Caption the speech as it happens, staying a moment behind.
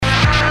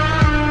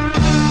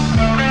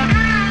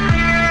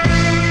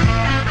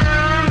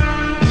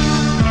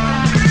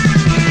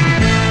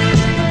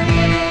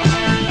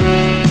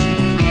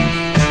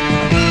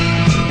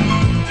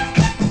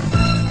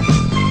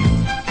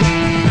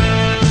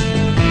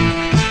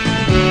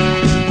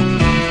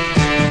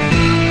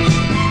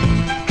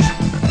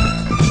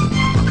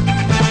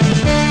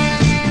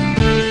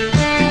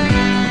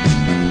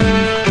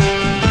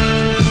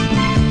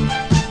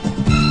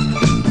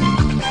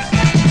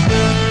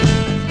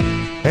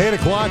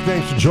o'clock.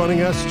 Thanks for joining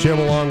us. Jim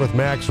along with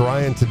Max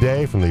Ryan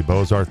today from the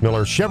Bozarth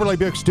Miller Chevrolet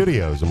Buick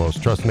Studios, the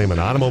most trusted name in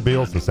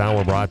automobiles. This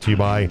hour brought to you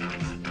by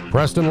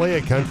Preston Lee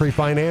at Country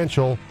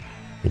Financial.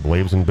 He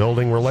believes in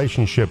building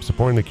relationships,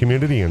 supporting the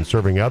community, and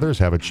serving others.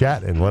 Have a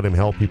chat and let him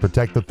help you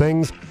protect the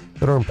things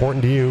that are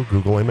important to you.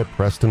 Google him at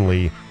Preston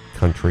Lee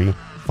Country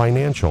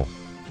Financial.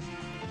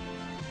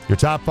 Your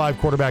top 5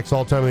 quarterbacks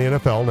all time in the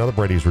NFL, now that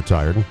Brady's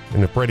retired.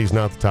 And if Brady's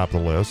not at the top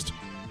of the list,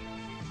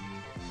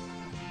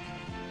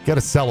 got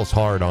to sell us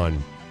hard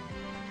on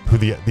who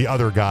the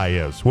other guy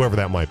is, whoever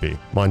that might be.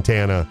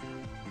 Montana,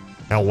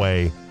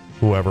 Elway,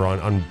 whoever,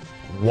 on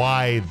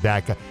why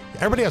that guy.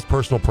 Everybody has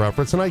personal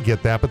preference, and I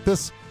get that, but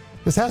this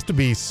has to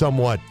be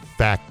somewhat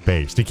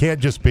fact-based. It can't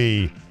just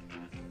be,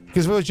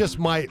 because if it was just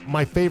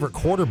my favorite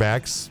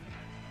quarterbacks,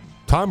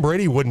 Tom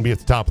Brady wouldn't be at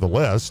the top of the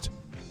list.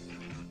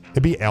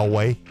 It'd be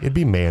Elway, it'd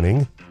be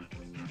Manning,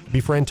 it'd be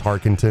Fran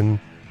Tarkenton, it'd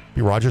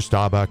be Roger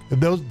Staubach.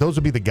 Those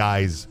would be the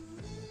guys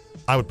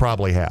I would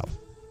probably have.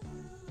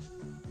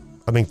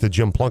 I think the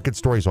Jim Plunkett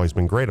story has always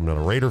been great. I'm not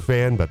a Raider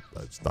fan, but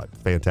it's a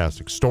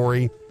fantastic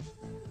story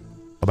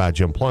about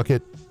Jim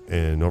Plunkett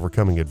and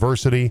overcoming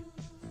adversity.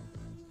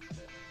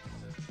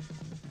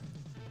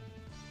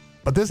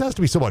 But this has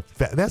to be somewhat.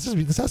 This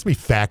has to be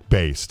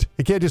fact-based.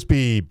 It can't just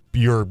be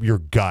your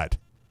gut.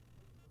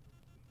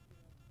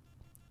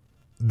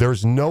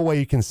 There's no way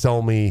you can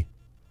sell me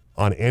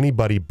on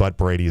anybody but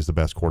Brady is the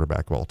best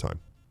quarterback of all time.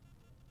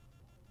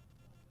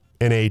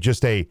 In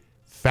just a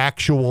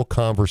factual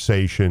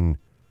conversation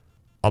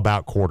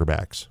about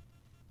quarterbacks.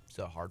 It's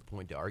a hard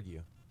point to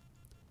argue.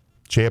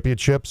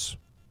 Championships,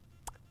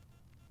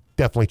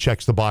 definitely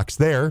checks the box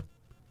there.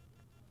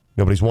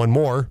 Nobody's won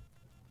more.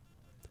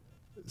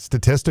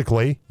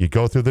 Statistically, you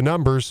go through the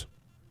numbers.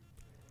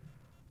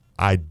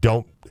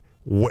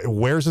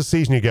 Where's the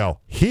season you go?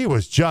 He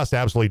was just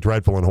absolutely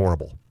dreadful and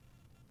horrible.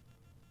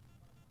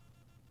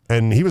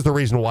 And he was the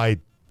reason why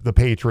the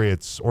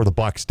Patriots or the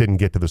Bucs didn't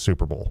get to the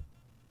Super Bowl.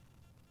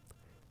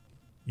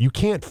 You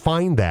can't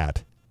find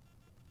that.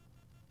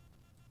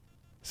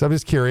 So I'm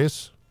just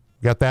curious.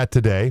 Got that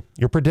today.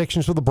 Your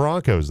predictions for the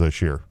Broncos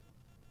this year,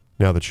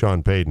 now that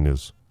Sean Payton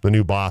is the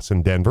new boss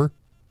in Denver.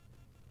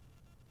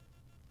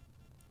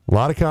 A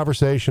lot of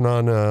conversation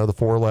on the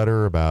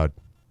 4-letter about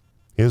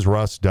is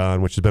Russ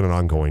done, which has been an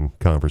ongoing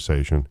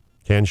conversation.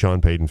 Can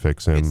Sean Payton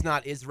fix him? It's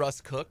not is Russ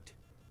cooked?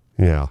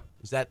 Yeah.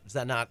 Is that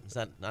not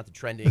the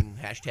trending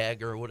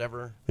hashtag or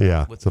whatever?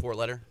 Yeah. With the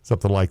 4-letter?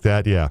 Something like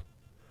that, yeah.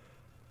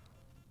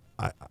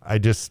 I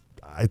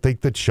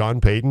think that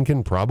Sean Payton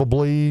can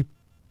probably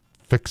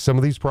fix some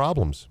of these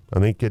problems. I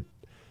think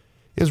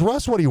is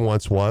Russ what he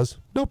once was?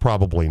 No,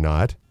 probably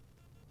not.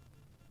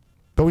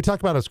 But we talk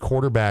about as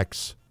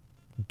quarterbacks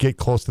get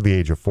close to the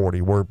age of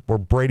 40, where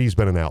Brady's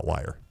been an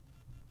outlier.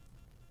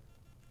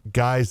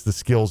 Guys, the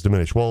skills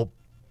diminish. Well,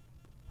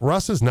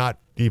 Russ is not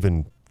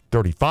even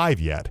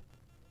 35 yet.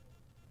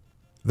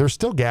 There's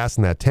still gas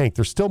in that tank.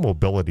 There's still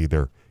mobility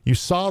there. You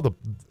saw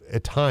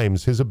at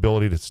times his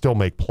ability to still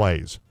make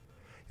plays.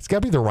 It's got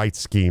to be the right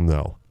scheme,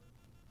 though.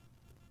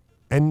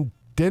 And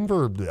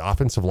Denver, the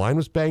offensive line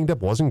was banged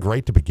up. Wasn't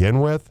great to begin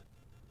with.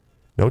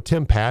 No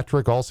Tim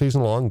Patrick all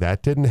season long.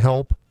 That didn't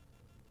help.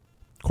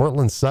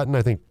 Cortland Sutton,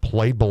 I think,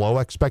 played below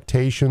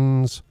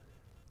expectations.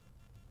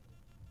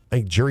 I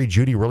think Jerry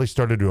Jeudy really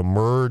started to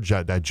emerge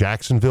at that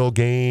Jacksonville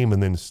game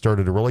and then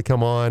started to really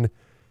come on.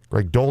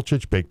 Greg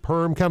Dulcich, big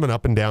perm, coming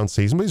up and down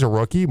season. But he's a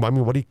rookie. I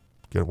mean, what are you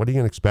going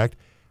to expect?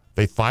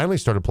 They finally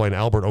started playing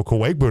Albert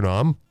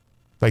Okwuegbunam,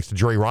 thanks to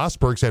Jerry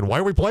Rosberg, saying, why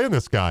are we playing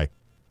this guy?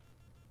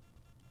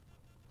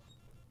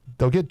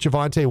 They'll get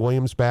Javonte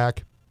Williams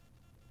back.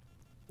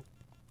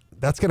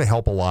 That's going to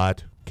help a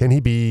lot. Can he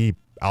be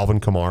Alvin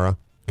Kamara?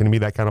 Can he be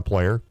that kind of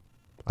player?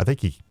 I think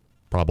he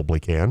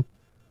probably can.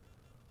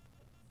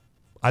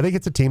 I think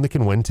it's a team that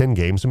can win 10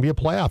 games and be a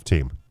playoff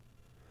team.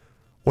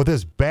 With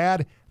as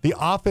bad, the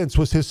offense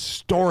was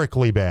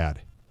historically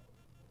bad.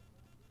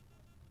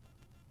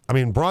 I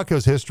mean,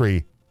 Broncos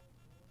history,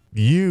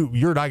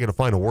 you're not going to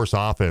find a worse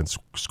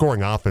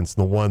scoring offense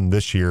than the one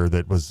this year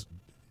that was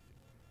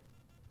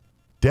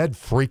dead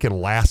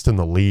freaking last in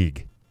the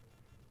league.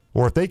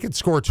 Or if they could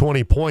score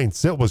 20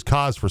 points, it was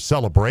cause for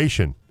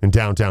celebration in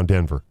downtown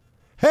Denver.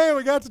 Hey,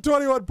 we got to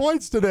 21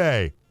 points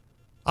today.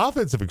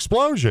 Offensive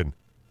explosion.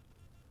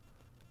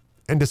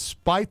 And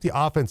despite the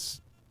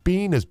offense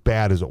being as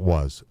bad as it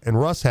was, and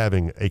Russ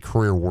having a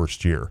career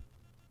worst year,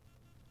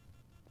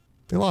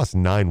 they lost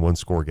 9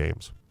 one-score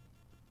games.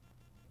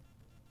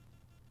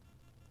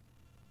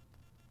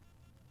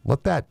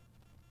 Let that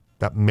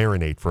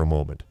marinate for a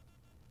moment.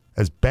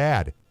 As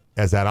bad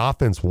as that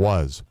offense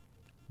was,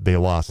 they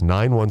lost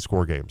 9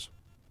 one-score games.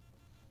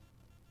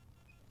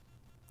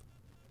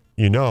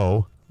 You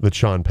know that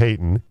Sean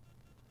Payton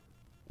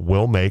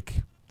will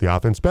make the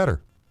offense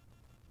better.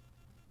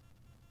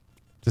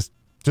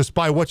 Just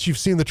by what you've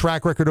seen the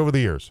track record over the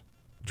years.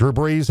 Drew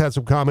Brees had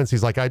some comments.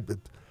 He's like,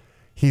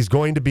 he's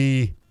going to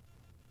be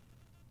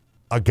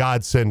a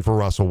godsend for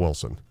Russell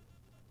Wilson.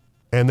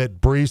 And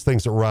that Brees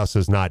thinks that Russ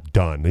is not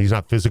done. He's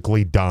not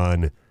physically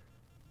done.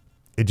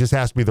 It just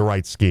has to be the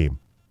right scheme.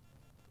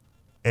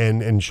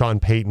 And Sean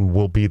Payton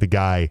will be the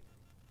guy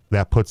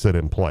that puts it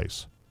in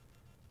place.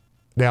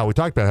 Now, we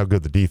talked about how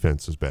good the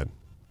defense has been.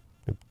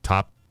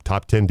 Top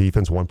 10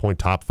 defense, 1 point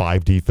top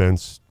 5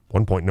 defense,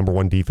 1 point number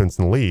 1 defense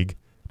in the league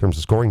in terms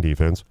of scoring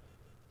defense.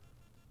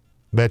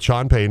 That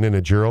Sean Payton and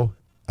Ejiro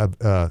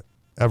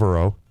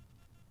Evero,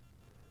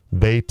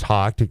 they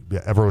talked.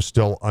 Evero's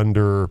still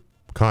under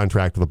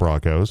contract with the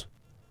Broncos.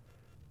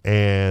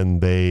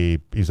 And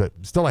he's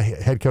still a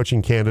head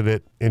coaching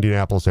candidate,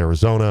 Indianapolis,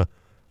 Arizona.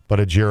 But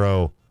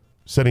Ejiro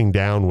sitting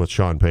down with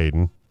Sean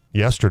Payton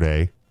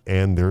yesterday,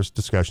 and there's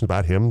discussion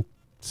about him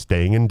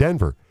staying in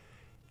Denver.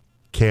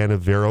 Can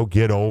Evero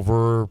get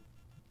over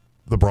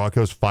the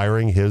Broncos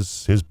firing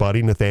his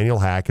buddy Nathaniel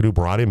Hackett, who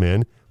brought him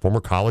in, former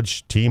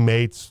college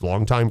teammates,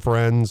 longtime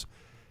friends?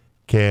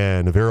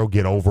 Can Evero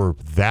get over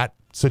that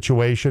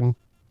situation?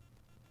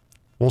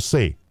 We'll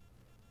see.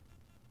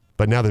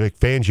 But now that Vic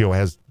Fangio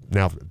has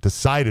now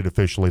decided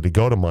officially to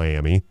go to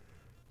Miami,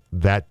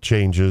 that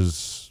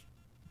changes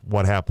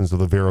what happens to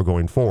Evero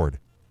going forward.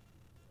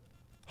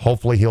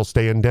 Hopefully he'll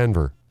stay in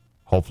Denver.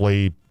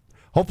 Hopefully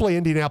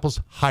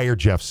Indianapolis hire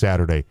Jeff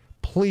Saturday.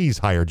 Please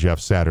hire Jeff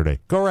Saturday.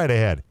 Go right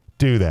ahead.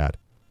 Do that.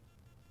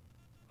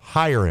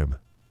 Hire him.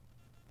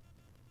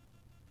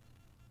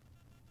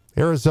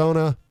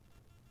 Arizona,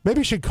 maybe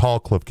you should call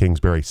Cliff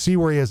Kingsbury. See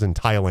where he is in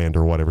Thailand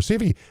or whatever.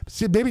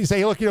 Maybe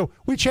say, look,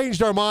 we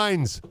changed our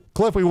minds.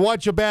 Cliff, we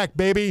want you back,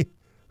 baby.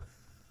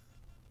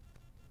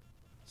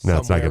 No,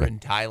 it's not Somewhere gonna. in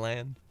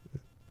Thailand.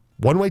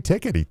 One-way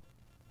ticket.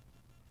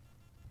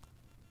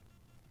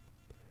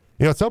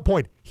 At some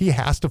point, he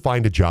has to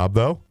find a job,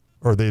 though,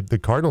 or the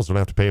Cardinals don't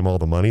have to pay him all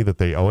the money that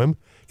they owe him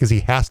because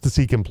he has to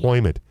seek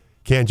employment.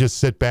 Can't just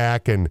sit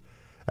back and,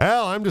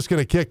 I'm just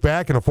going to kick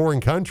back in a foreign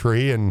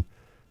country. And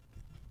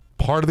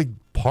part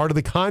of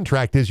the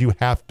contract is you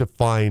have to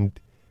find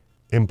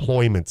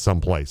employment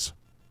someplace.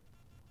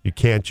 You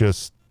can't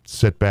just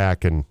sit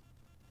back and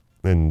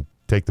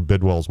take the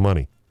Bidwell's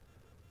money.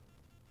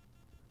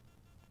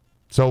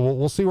 So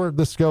we'll see where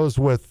this goes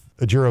with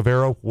Ejiro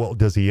Evero. Well,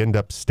 does he end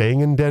up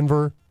staying in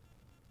Denver?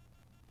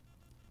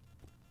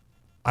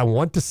 I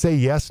want to say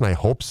yes, and I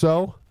hope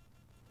so.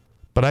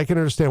 But I can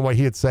understand why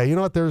he'd say,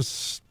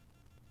 he's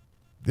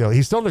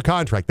still under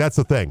contract. That's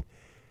the thing.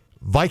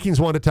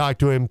 Vikings wanted to talk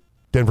to him.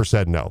 Denver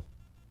said no.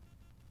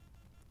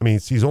 I mean,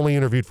 he's only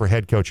interviewed for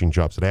head coaching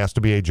jobs. It has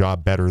to be a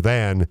job better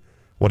than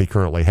what he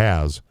currently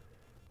has.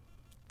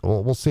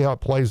 Well, we'll see how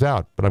it plays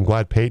out. But I'm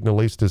glad Peyton at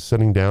least is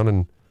sitting down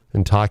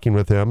and talking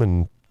with him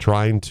and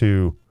trying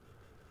to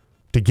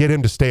get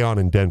him to stay on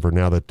in Denver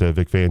now that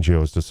Vic Fangio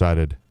has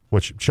decided,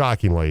 which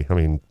shockingly, I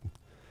mean,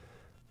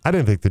 I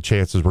didn't think the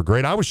chances were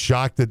great. I was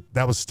shocked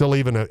that was still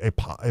even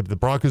the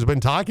Broncos have been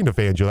talking to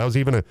Fangio. That was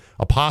even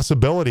a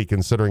possibility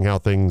considering how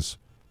things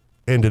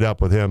ended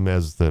up with him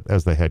as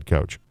the head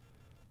coach.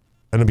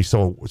 And it'd be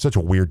such a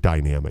weird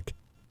dynamic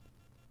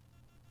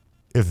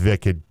if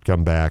Vic had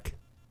come back.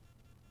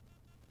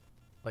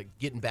 Like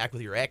getting back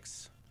with your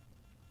ex.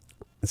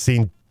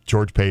 Seen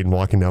George Payton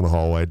walking down the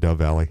hallway at Dove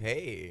Valley.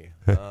 Hey.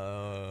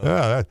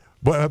 Yeah,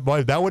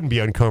 that wouldn't be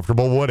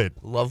uncomfortable, would it?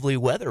 Lovely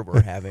weather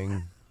we're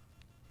having.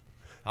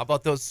 How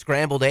about those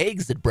scrambled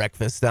eggs at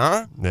breakfast,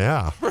 huh?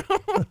 Yeah.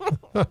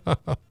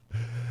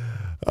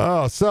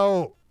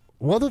 So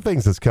one of the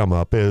things that's come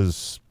up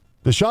is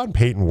Sean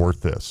Payton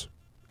worth this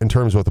in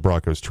terms of what the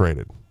Broncos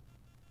traded?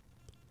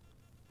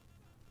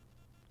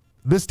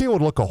 This deal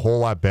would look a whole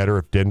lot better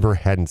if Denver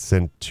hadn't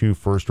sent 2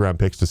 first-round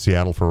picks to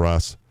Seattle for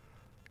Russ.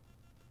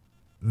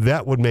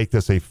 That would make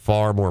this a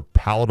far more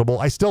palatable.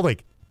 I still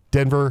think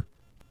Denver,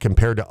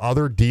 compared to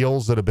other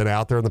deals that have been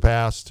out there in the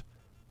past,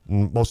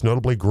 most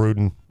notably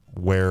Gruden,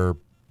 where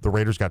the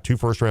Raiders got 2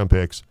 first-round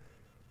picks,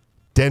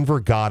 Denver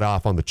got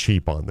off on the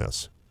cheap on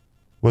this,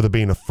 with it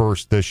being a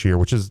first this year,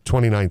 which is the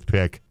 29th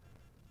pick.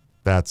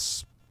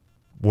 That's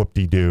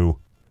whoop-de-doo.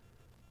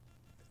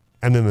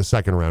 And then the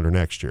second rounder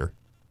next year.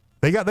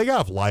 They got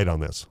off light on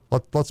this.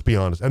 Let's be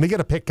honest. And they get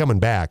a pick coming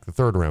back, the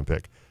third-round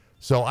pick.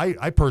 So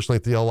I personally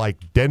feel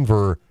like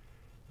Denver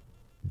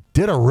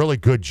did a really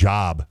good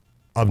job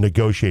of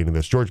negotiating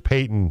this. George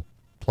Payton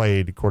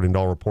played, according to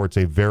all reports,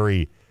 a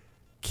very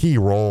key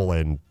role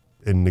in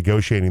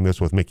negotiating this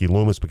with Mickey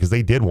Loomis because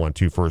they did want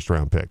 2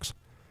 first-round picks.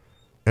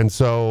 And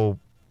so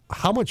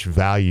how much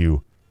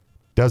value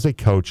does a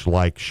coach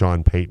like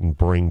Sean Payton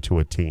bring to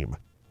a team?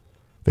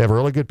 They have a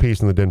really good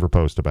piece in the Denver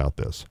Post about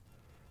this.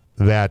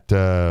 That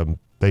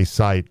they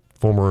cite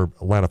former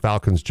Atlanta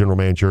Falcons general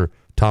manager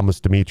Thomas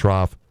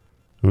Dimitroff,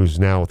 who's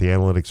now with the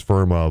analytics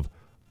firm of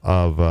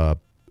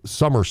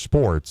Summer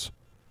Sports.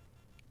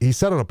 He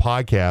said on a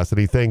podcast that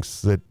he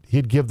thinks that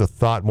he'd give the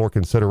thought more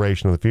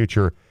consideration in the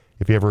future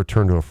if he ever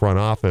returned to a front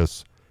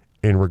office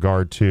in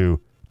regard to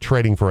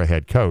trading for a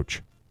head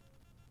coach.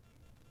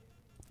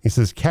 He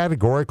says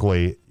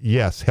categorically,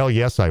 yes, hell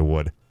yes, I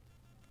would.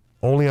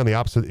 Only on the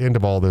opposite end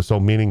of all this, so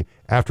meaning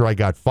after I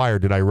got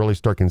fired, did I really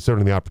start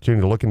considering the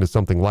opportunity to look into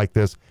something like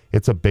this?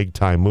 It's a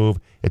big-time move.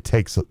 It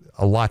takes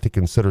a lot to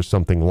consider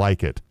something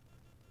like it.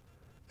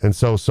 And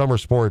so Summer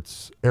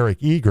Sports' Eric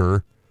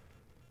Eager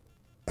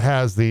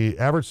has the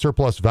average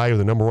surplus value of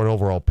the number one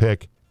overall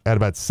pick at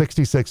about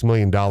 $66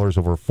 million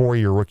over a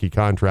 4-year rookie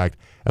contract,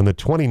 and the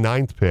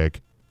 29th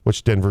pick,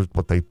 which Denver,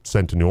 what they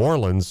sent to New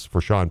Orleans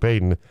for Sean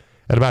Payton,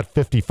 at about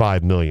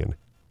 $55 million.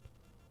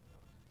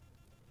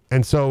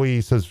 And so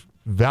he says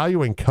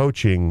valuing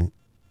coaching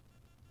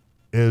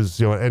is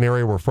an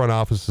area where front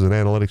offices and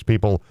analytics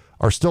people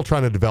are still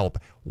trying to develop.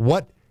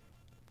 What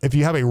if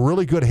you have a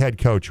really good head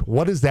coach?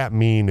 What does that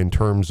mean in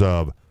terms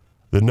of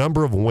the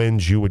number of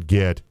wins you would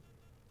get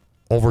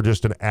over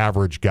just an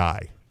average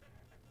guy?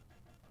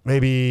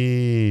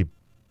 Maybe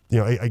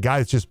a guy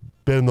that's just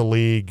been in the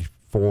league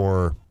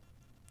for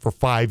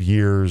 5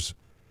 years.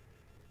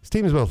 His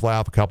team has been to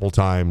playoff a couple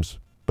times,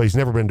 but he's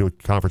never been to a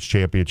conference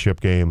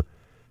championship game.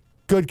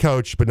 Good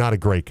coach, but not a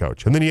great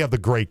coach. And then you have the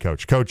great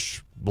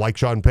coach like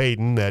Sean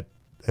Payton that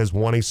has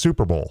won a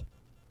Super Bowl,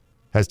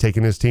 has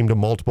taken his team to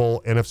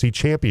multiple NFC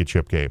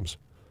championship games.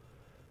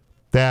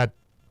 That,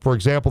 for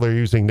example, they're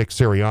using Nick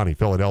Sirianni,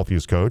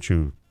 Philadelphia's coach,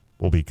 who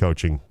will be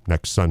coaching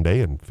next Sunday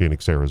in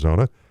Phoenix,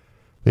 Arizona.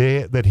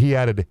 That he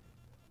added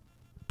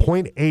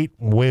 0.8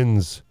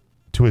 wins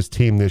to his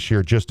team this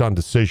year just on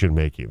decision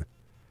making.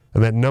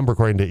 And that number,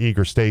 according to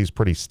Eager, stays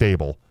pretty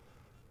stable.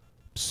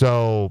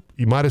 So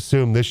you might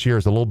assume this year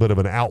is a little bit of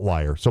an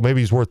outlier. So maybe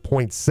he's worth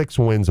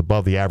 0.6 wins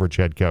above the average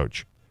head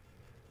coach.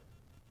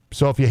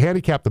 So if you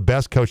handicap the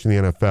best coach in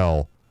the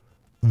NFL,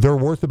 they're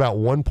worth about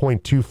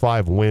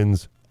 1.25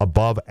 wins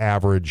above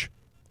average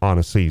on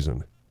a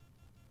season.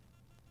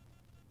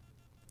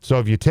 So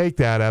if you take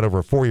that out over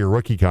a 4-year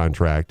rookie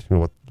contract,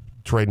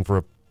 trading for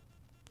a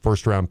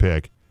first-round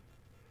pick,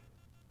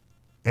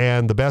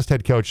 and the best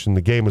head coach in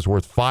the game is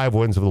worth 5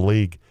 wins of the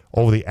league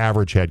over the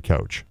average head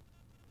coach.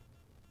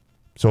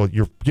 So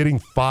you're getting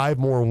 5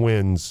 more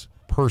wins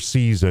per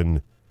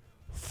season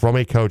from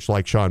a coach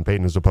like Sean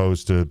Payton as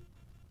opposed to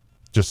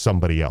just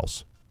somebody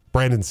else.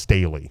 Brandon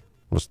Staley.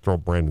 Let's throw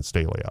Brandon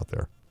Staley out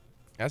there.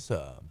 That's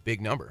a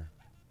big number.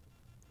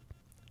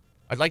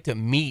 I'd like to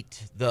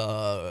meet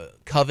the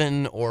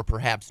coven or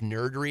perhaps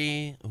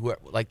nerdery, who are,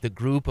 like the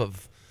group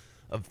of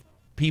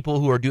people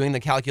who are doing the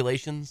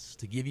calculations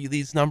to give you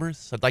these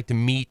numbers. I'd like to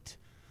meet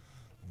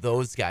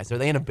those guys. Are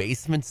they in a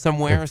basement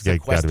somewhere,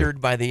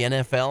 sequestered by the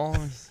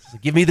NFL? So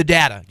give me the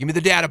data. Give me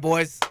the data,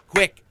 boys.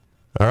 Quick.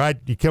 All right,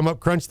 you come up,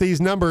 crunch these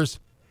numbers.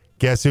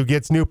 Guess who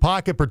gets new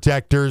pocket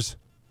protectors?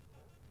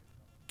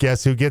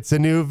 Guess who gets a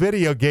new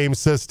video game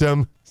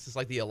system? This is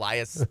like the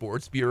Elias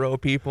Sports Bureau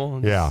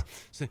people. Yeah.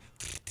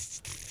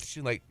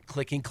 Like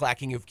clicking,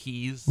 clacking of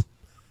keys.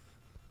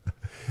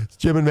 It's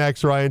Jim and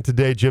Max Ryan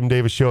today. Jim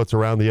Davis Show. It's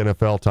around the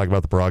NFL. Talking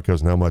about the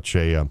Broncos and how much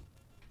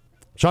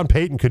Sean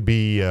Payton could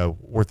be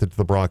worth it to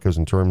the Broncos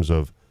in terms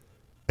of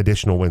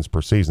additional wins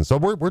per season. So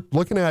we're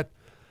looking at,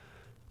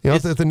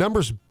 if the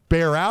numbers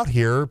bear out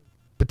here,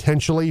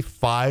 potentially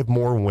 5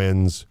 more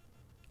wins.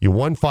 You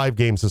won 5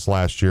 games this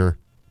last year.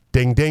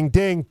 Ding, ding,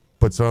 ding.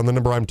 Puts it on the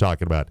number I'm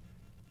talking about.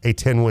 A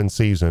 10-win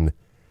season.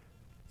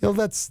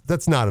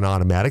 That's not an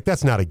automatic.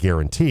 That's not a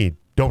guarantee.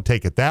 Don't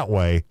take it that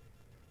way.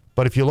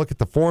 But if you look at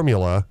the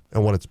formula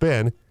and what it's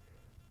been,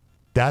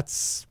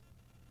 that's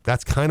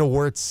kind of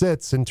where it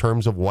sits in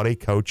terms of what a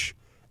coach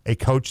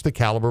the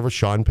caliber of a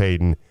Sean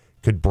Payton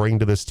could bring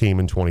to this team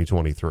in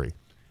 2023.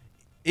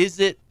 Is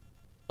it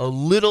a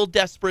little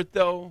desperate,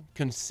 though,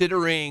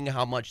 considering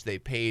how much they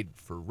paid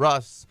for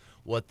Russ,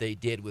 what they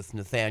did with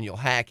Nathaniel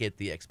Hackett,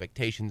 the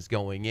expectations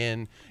going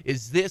in?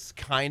 Is this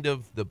kind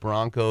of the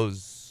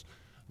Broncos'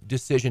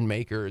 decision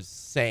makers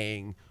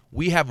saying,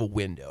 we have a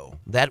window.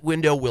 That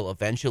window will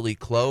eventually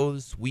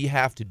close. We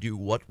have to do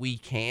what we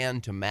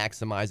can to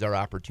maximize our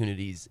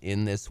opportunities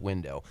in this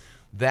window.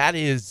 That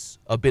is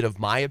a bit of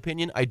my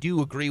opinion. I do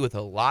agree with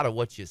a lot of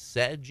what you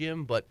said,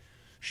 Jim, but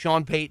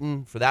Sean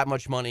Payton, for that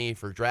much money,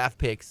 for draft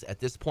picks at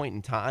this point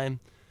in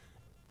time,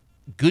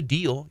 good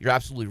deal. You're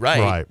absolutely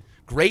right.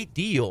 Great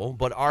deal,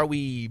 but are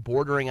we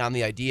bordering on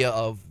the idea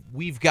of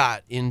we've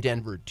got in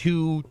Denver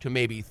 2 to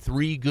maybe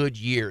 3 good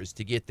years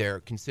to get there,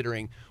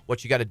 considering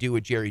what you got to do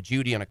with Jerry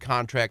Jeudy on a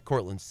contract,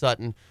 Cortland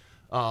Sutton,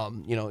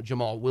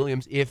 Jamal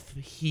Williams. You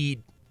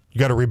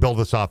got to rebuild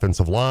this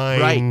offensive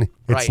line.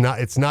 Right.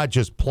 It's not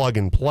just plug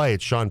and play.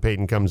 It's Sean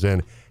Payton comes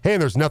in. Hey,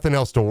 and there's nothing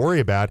else to worry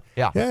about.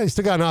 Yeah, you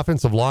still got an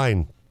offensive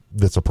line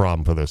that's a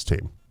problem for this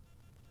team.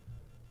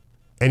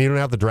 And you don't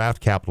have the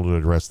draft capital to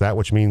address that,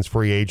 which means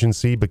free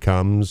agency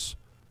becomes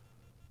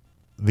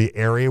the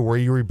area where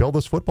you rebuild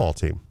this football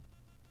team.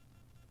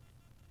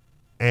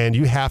 And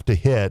you have to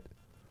hit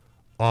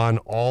on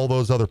all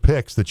those other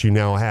picks that you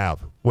now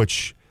have,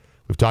 which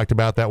we've talked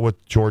about that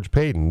with George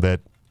Payton, that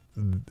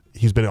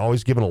he's been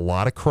always given a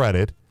lot of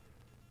credit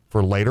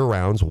for later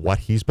rounds, what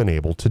he's been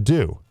able to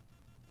do.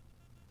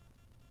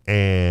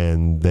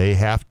 And they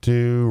have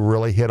to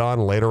really hit on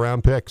later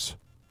round picks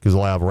because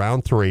they'll have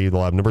round 3.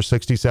 They'll have number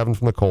 67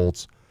 from the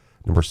Colts,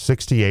 number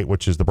 68,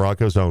 which is the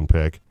Broncos' own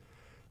pick.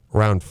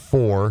 Round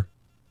 4,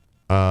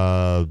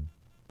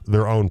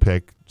 their own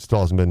pick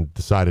still hasn't been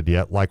decided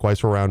yet. Likewise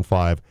for round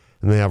 5.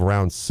 And they have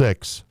round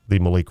 6, the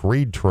Malik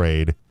Reed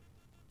trade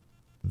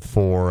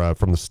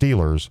from the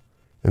Steelers.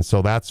 And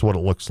so that's what it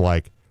looks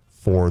like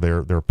for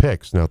their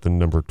picks. Now the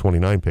number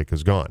 29 pick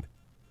is gone.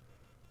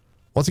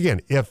 Once again,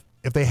 if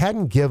they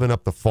hadn't given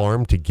up the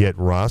farm to get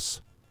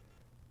Russ,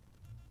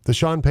 the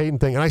Sean Payton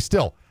thing, and I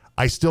still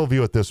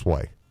view it this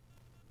way.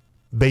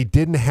 They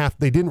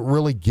didn't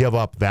really give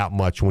up that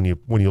much when you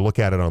look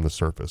at it on the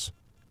surface.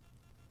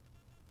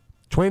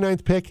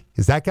 29th pick,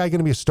 is that guy going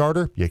to be a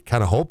starter? You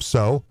kind of hope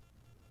so.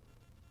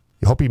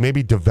 You hope he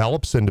maybe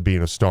develops into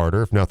being a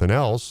starter, if nothing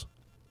else.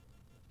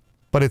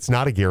 But it's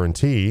not a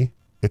guarantee.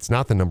 It's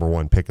not the number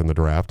 1 pick in the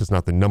draft. It's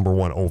not the number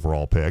 1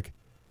 overall pick.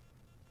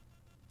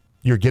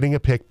 You're getting a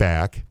pick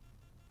back,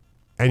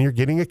 and you're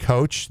getting a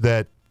coach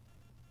that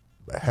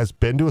has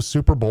been to a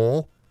Super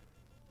Bowl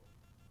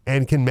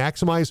and can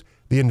maximize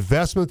the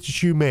investment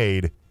that you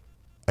made,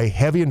 a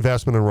heavy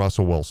investment in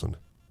Russell Wilson.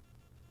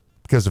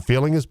 Because the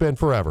feeling has been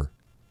forever,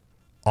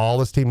 all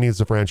this team needs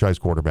is a franchise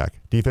quarterback.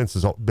 Defense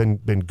has been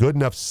good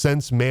enough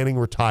since Manning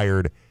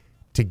retired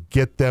to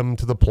get them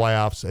to the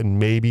playoffs and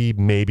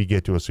maybe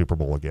get to a Super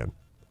Bowl again.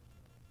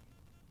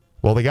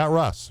 Well, they got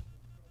Russ.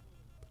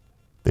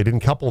 They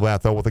didn't couple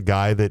that, though, with a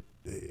guy that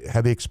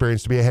had the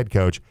experience to be a head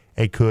coach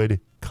and could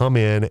come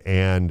in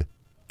and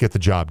get the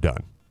job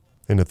done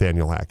in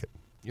Nathaniel Hackett.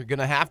 You're going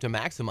to have to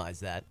maximize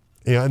that.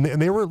 Yeah, and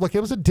they were, look,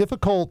 it was a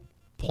difficult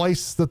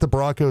place that the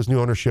Broncos' new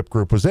ownership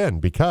group was in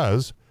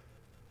because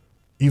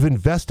you've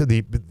invested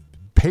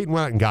Peyton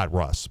went out and got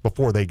Russ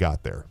before they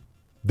got there.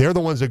 They're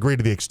the ones that agreed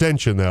to the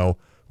extension, though,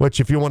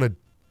 which if you want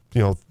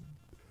to,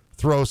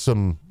 throw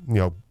some,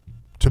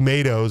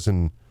 tomatoes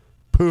and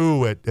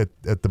poo at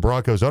the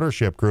Broncos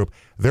ownership group,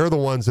 they're the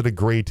ones that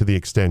agreed to the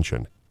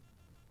extension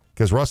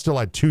because Russ still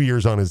had 2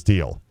 years on his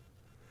deal.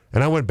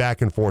 And I went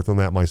back and forth on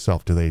that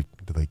myself. Do they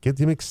get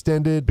him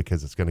extended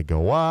because it's going to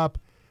go up,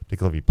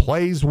 particularly if he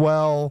plays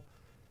well?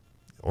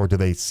 Or do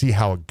they see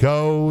how it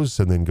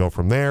goes and then go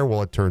from there?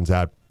 Well, it turns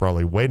out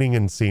probably waiting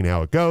and seeing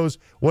how it goes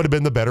would have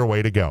been the better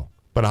way to go.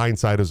 But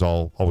hindsight is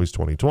always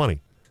 20/20.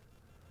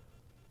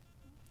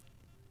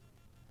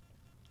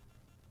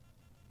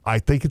 I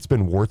think it's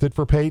been worth it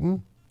for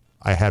Peyton.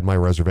 I had my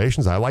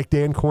reservations. I like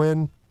Dan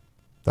Quinn.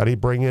 Thought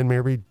he'd bring in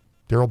maybe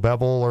Darrell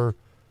Bevel or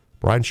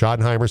Brian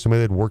Schottenheimer,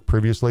 somebody that had worked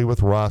previously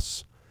with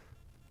Russ.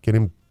 Get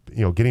him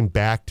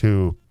back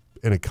to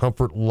in a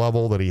comfort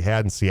level that he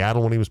had in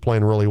Seattle when he was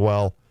playing really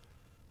well.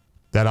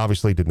 That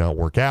obviously did not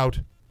work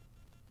out.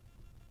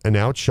 And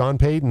now it's Sean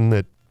Payton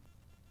that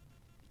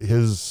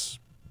his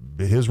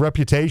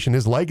reputation,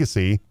 his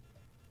legacy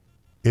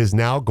is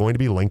now going to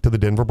be linked to the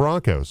Denver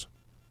Broncos.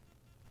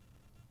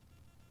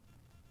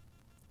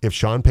 If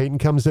Sean Payton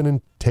comes in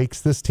and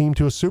takes this team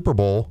to a Super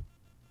Bowl,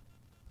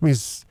 I mean,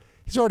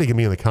 he's already going to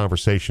be in the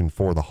conversation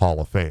for the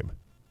Hall of Fame.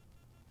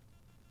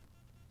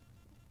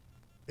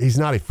 He's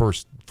not a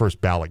first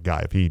ballot guy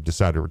if he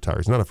decided to retire.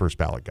 He's not a first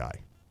ballot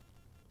guy.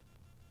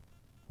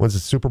 Wins the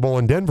Super Bowl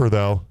in Denver,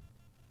 though,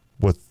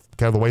 with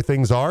kind of the way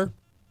things are,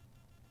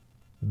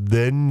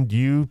 then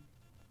you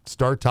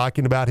start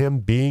talking about him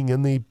being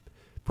in the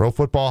Pro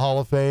Football Hall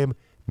of Fame,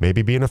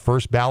 maybe being a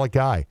first ballot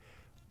guy.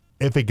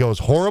 If it goes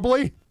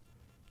horribly,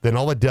 then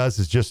all it does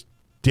is just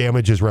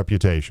damage his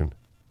reputation.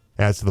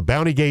 Adds to the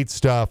Bounty Gate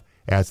stuff,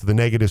 adds to the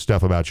negative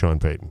stuff about Sean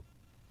Payton.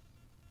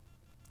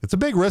 It's a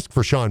big risk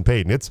for Sean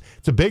Payton. It's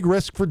a big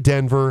risk for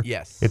Denver.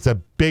 Yes. It's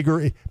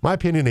in my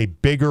opinion, a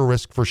bigger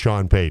risk for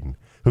Sean Payton,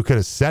 who could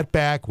have sat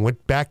back,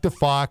 went back to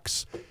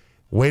Fox,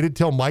 waited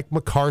till Mike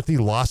McCarthy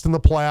lost in the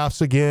playoffs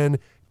again,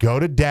 go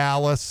to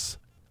Dallas.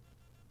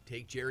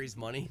 Take Jerry's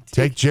money.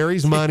 Take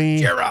Jerry's money.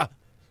 Jerry.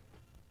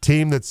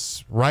 Team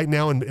that's right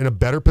now in a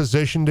better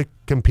position to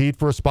compete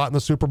for a spot in the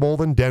Super Bowl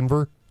than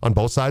Denver on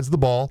both sides of the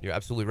ball. You're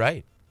absolutely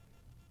right.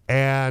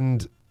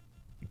 And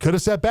could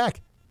have sat back.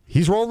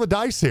 He's rolling the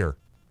dice here.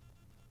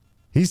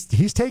 He's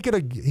taking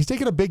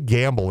a big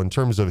gamble in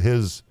terms of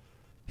his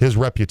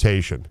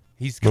reputation.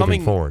 He's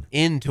coming forward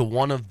into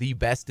one of the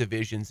best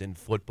divisions in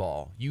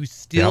football. You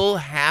still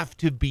have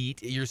to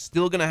you're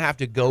still going to have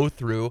to go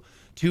through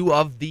two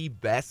of the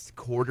best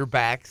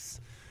quarterbacks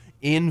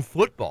in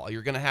football.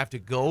 You're going to have to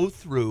go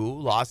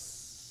through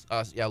Los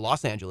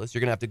Angeles.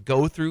 You're going to have to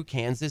go through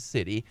Kansas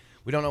City.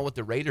 We don't know what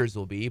the Raiders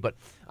will be, but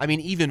I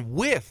mean, even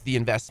with the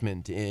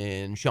investment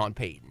in Sean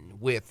Payton,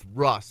 with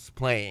Russ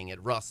playing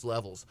at Russ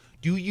levels,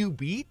 do you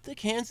beat the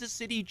Kansas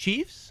City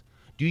Chiefs?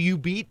 Do you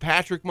beat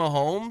Patrick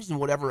Mahomes and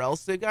whatever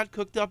else they got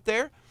cooked up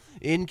there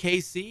in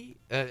KC?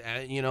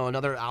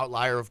 Another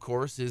outlier, of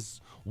course,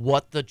 is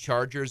what the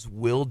Chargers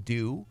will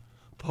do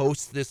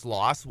post this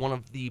loss, one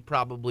of the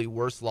probably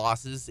worst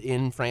losses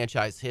in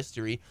franchise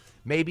history.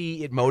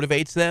 Maybe it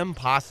motivates them,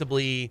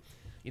 possibly,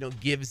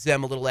 gives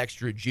them a little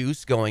extra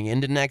juice going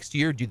into next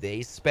year. Do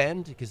they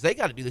spend? Because they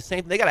got to do the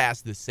same. They got to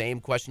ask the same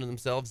question to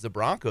themselves the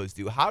Broncos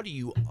do. How do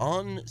you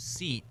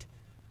unseat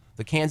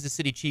the Kansas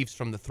City Chiefs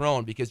from the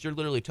throne? Because you're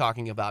literally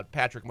talking about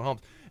Patrick Mahomes.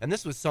 And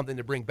this was something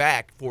to bring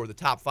back for the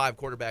top 5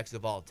 quarterbacks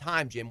of all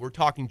time, Jim. We're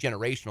talking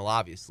generational,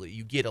 obviously.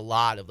 You get a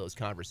lot of those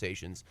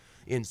conversations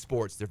in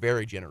sports. They're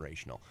very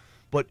generational.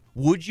 But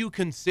would you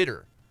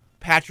consider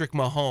Patrick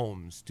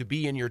Mahomes to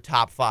be in your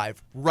top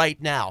 5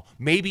 right now,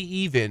 maybe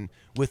even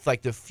with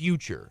like the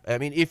future? I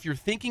mean, if you're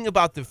thinking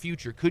about the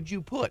future, could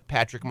you put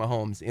Patrick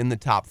Mahomes in the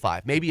top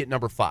 5, maybe at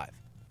number 5?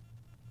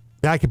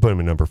 Yeah, I could put him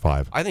in number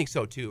 5. I think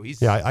so too.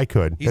 I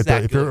could. He's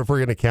that good. If we're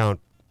going to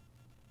count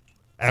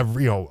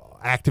every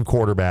active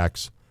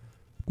quarterbacks,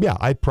 yeah,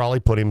 I'd probably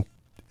put him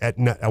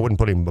I wouldn't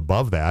put him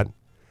above that,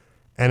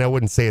 and I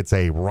wouldn't say it's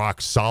a rock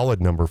solid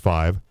number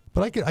 5,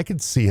 but I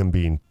could see him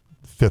being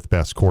 5th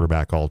best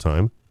quarterback all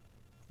time.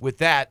 With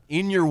that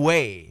in your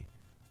way,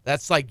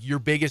 that's like your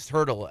biggest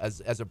hurdle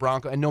as a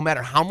Bronco. And no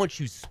matter how much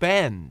you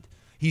spend,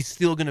 he's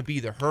still going to be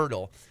the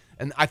hurdle.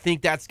 And I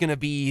think that's going to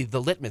be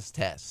the litmus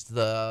test,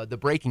 the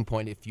breaking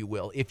point, if you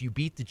will. If you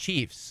beat the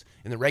Chiefs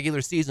in the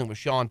regular season with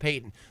Sean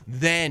Payton,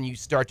 then you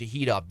start to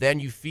heat up. Then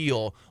you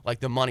feel like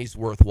the money's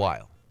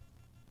worthwhile.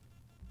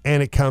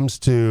 And it comes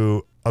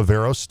to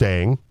Avero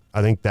staying.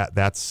 I think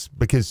that's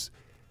because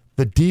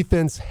the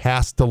defense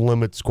has to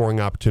limit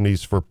scoring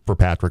opportunities for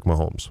Patrick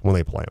Mahomes when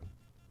they play him.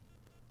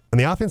 And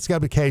the offense got to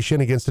be cash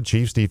in against the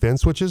Chiefs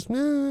defense, which is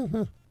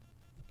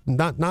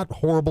not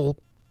horrible,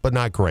 but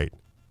not great.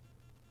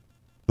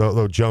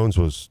 Though Jones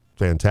was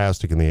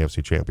fantastic in the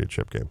AFC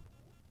Championship game.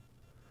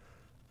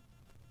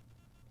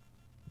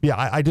 Yeah,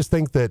 I just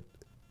think that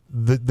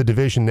the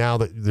division, now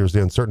that there's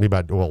the uncertainty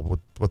about what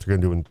they're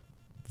going to do in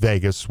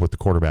Vegas with the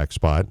quarterback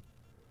spot.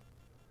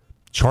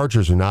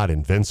 Chargers are not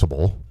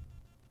invincible.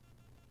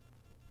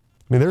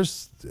 I mean,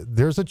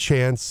 there's a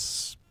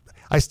chance.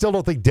 I still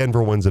don't think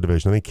Denver wins the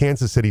division. I think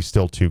Kansas City's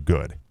still too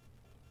good.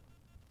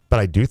 But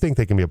I do think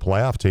they can be a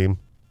playoff team.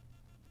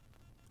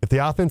 If the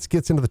offense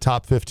gets into the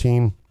top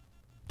 15,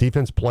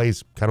 defense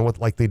plays kind of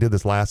like they did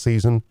this last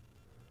season,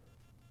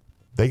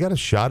 they got a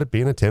shot at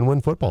being a 10-win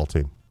football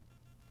team.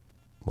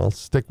 I'll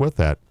stick with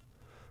that.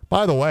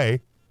 By the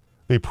way,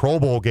 the Pro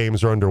Bowl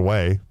games are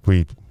underway.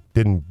 We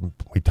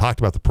talked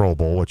about the Pro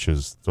Bowl, which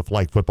is the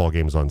flag football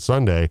games on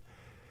Sunday.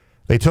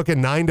 They took a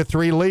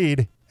 9-3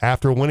 lead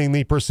after winning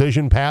the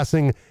precision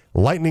passing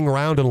lightning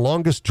round and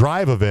longest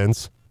drive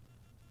events.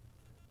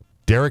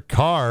 Derek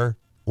Carr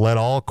led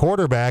all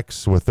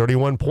quarterbacks with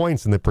 31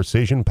 points in the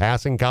precision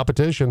passing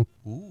competition.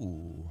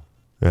 Ooh.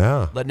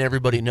 Yeah. Letting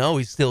everybody know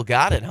he's still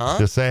got it, huh?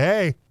 Just say,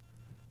 hey,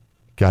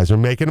 guys are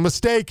making a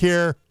mistake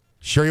here.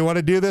 Sure you want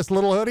to do this,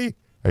 little hoodie?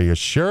 Are you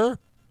sure?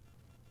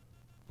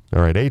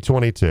 All right,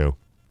 8:22.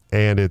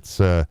 And it's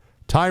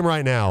time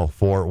right now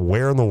for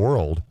Where in the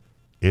World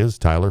is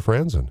Tyler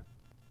Franzen?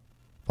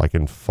 If I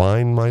can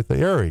find my thing.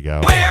 There we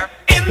go. Where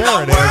in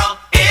There the it world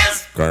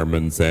is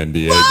Carmen San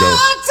Diego.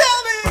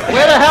 Oh, tell me.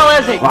 Where the hell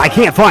is he? Well, I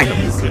can't find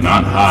him. You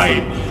cannot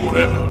hide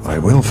forever. I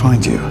will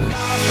find you.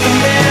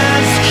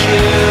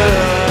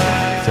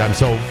 See, I'm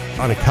so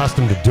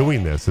unaccustomed to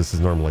doing this. This is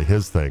normally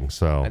his thing.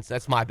 So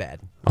That's my bad.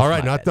 all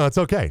right, no, it's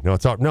okay. No,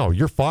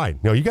 you're fine.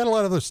 No, you got a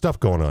lot of other stuff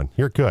going on.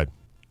 You're good.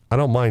 I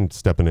don't mind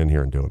stepping in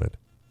here and doing it.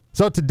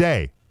 So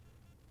today,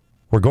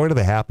 we're going to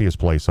the happiest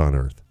place on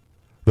earth.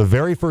 The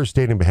very first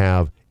stadium to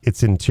have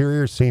its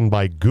interior seen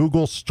by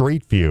Google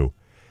Street View.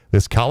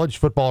 This college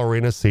football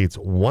arena seats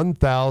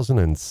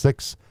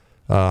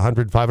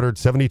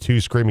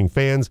 572 screaming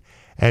fans.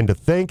 And to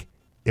think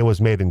it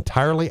was made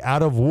entirely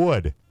out of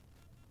wood.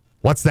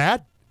 What's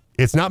that?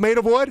 It's not made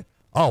of wood?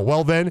 Oh,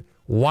 well then,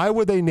 why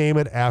would they name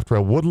it after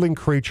a woodland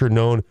creature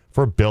known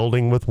for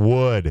building with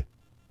wood?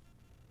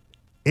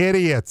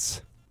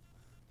 Idiots.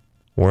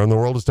 Where in the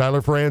world is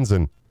Tyler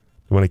Franzen?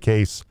 Doing a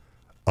case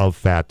of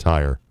Fat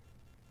Tire,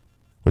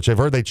 which I've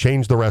heard they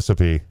changed the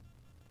recipe.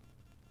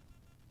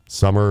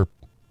 Some are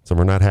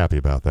not happy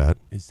about that.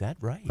 Is that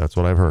right? That's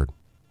what I've heard.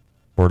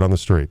 Word on the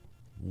street.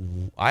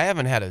 I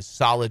haven't had a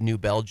solid New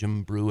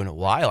Belgium brew in a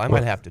while. I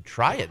might have to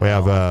try it. We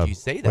now have after you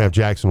say that. we have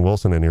Jackson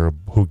Wilson in here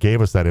who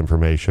gave us that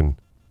information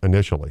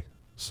initially.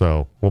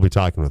 So we'll be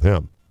talking with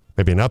him.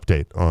 Maybe an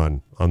update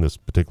on this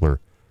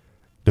particular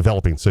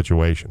developing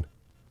situation.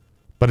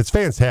 But it's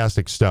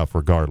fantastic stuff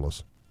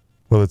regardless.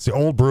 Whether it's the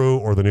old brew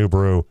or the new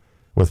brew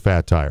with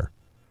Fat Tire.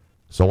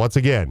 So once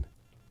again,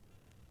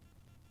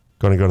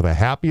 going to go to the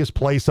happiest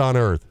place on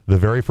earth. The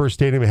very first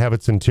stadium to have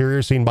its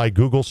interior seen by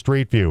Google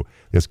Street View.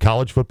 This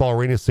college football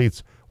arena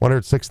seats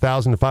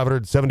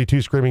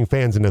 106,572 screaming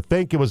fans. And to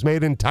think it was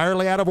made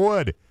entirely out of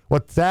wood.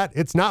 What's that?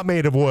 It's not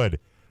made of wood.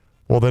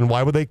 Well, then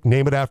why would they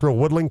name it after a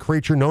woodland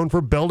creature known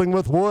for building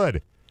with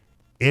wood?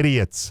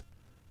 Idiots.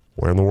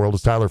 Where in the world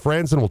is Tyler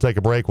Franzen? We'll take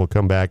a break. We'll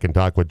come back and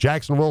talk with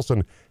Jackson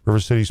Wilson, River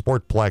City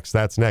Sportplex.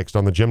 That's next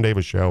on the Jim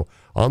Davis Show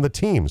on the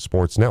Team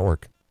Sports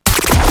Network.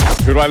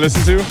 Who do I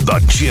listen to?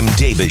 The Jim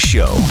Davis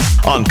Show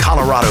on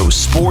Colorado's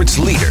sports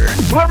leader.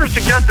 Whoever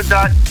suggested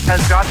that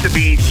has got to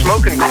be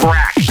smoking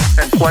crack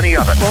and plenty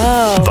of it.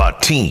 The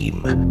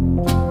Team.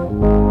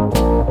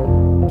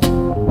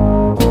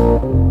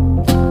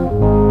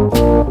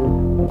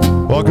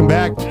 Welcome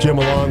back. Jim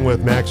along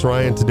with Max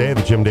Ryan today.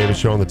 The Jim Davis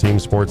Show on the Team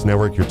Sports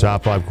Network. Your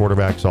top 5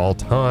 quarterbacks all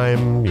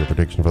time. Your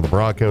prediction for the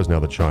Broncos now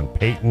that Sean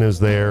Payton is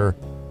there.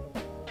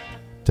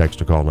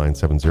 Text or call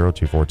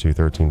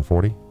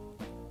 970-242-1340.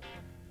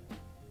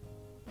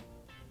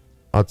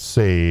 Let's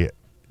see.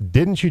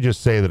 didn't you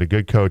just say that a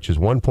good coach is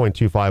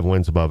 1.25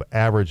 wins above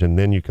average, and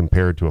then you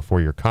compare it to a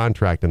 4-year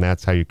contract, and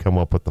that's how you come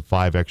up with the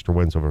 5 extra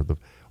wins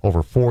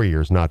over 4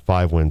 years, not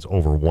 5 wins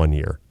over 1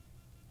 year?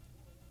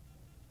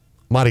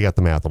 Might have got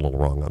the math a little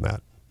wrong on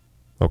that.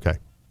 Okay.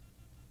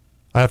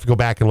 I have to go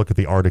back and look at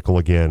the article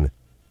again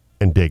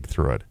and dig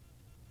through it.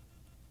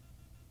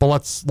 But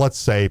let's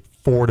say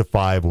 4 to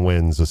 5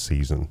 wins a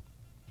season.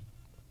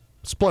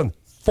 Split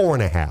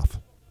 4.5.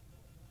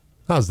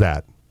 How's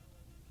that?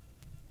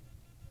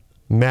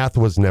 Math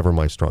was never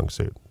my strong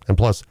suit. And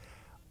plus,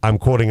 I'm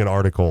quoting an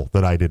article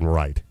that I didn't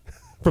write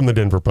from the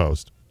Denver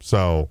Post.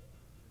 So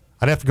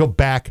I'd have to go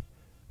back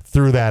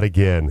through that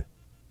again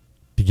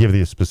to give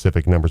you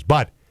specific numbers.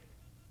 But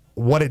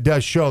what it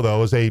does show,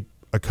 though, is a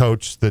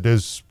coach that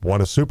has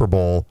won a Super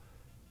Bowl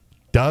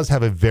does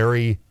have a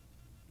very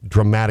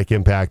dramatic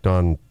impact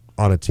on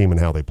a team and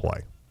how they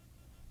play.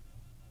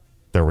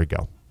 There we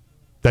go.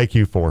 Thank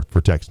you for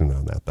texting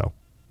on that, though.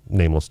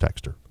 Nameless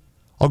texter.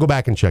 I'll go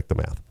back and check the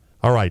math.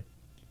 All right.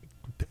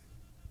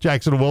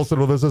 Jackson Wilson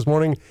with us this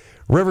morning.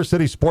 River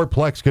City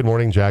Sportplex. Good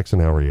morning, Jackson.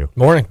 How are you?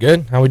 Morning.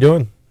 Good. How we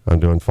doing? I'm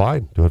doing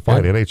fine. Good.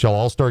 NHL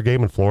All-Star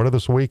Game in Florida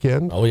this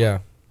weekend. Oh, yeah.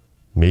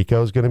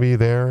 Miko's going to be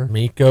there.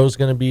 Miko's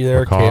going to be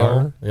there.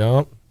 McCarr.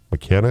 Yep.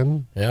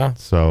 McKinnon. Yeah.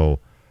 So,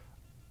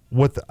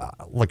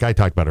 like I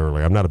talked about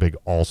earlier, I'm not a big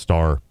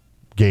All-Star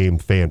Game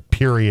fan,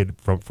 period,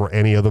 for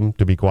any of them,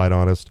 to be quite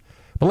honest.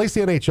 But at least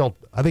the NHL,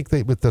 I think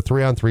with the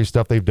 3-on-3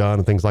 stuff they've done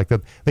and things like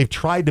that, they've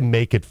tried to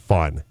make it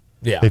fun.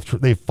 Yeah.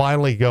 They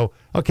finally go,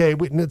 okay,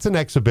 it's an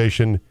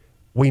exhibition.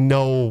 We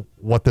know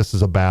what this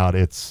is about.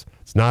 It's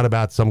not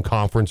about some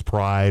conference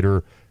pride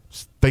or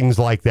things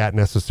like that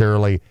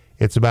necessarily.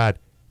 It's about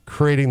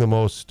creating the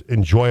most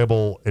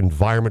enjoyable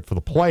environment for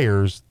the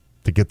players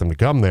to get them to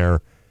come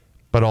there,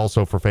 but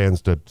also for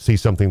fans to see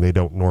something they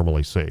don't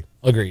normally see.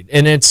 Agreed.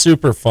 And it's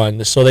super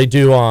fun. So they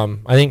do, I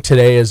think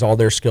today is all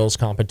their skills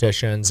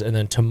competitions, and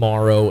then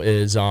tomorrow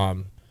is,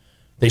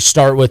 they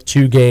start with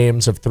 2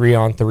 games of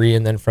 3-on-3,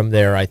 and then from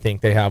there I think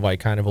they have like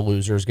kind of a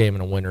loser's game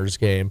and a winner's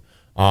game.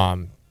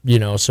 So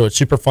it's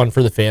super fun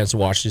for the fans to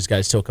watch these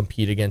guys still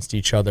compete against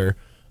each other.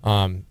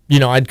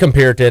 I'd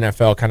compare it to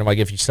NFL, kind of like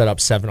if you set up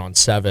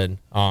 7-on-7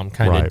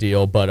 kind of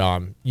deal,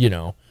 but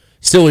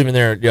still even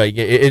there, like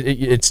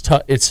it's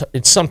tough. It's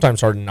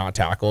sometimes hard to not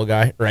tackle a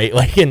guy, right?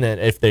 Like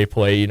if they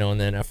play, in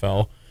the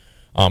NFL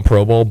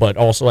Pro Bowl, but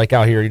also like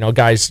out here,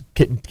 guys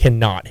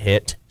cannot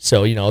hit.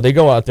 So they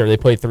go out there, they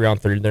play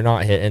 3-on-3, they're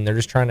not hitting, they're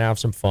just trying to have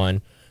some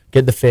fun,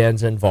 get the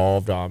fans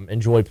involved,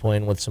 enjoy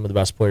playing with some of the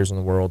best players in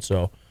the world.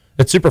 So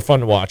it's super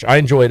fun to watch. I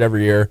enjoy it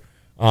every year.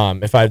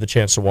 If I have the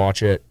chance to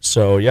watch it.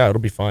 So, yeah,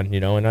 it'll be fun,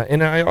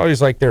 And I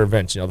always like their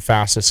events, the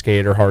fastest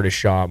skater, hardest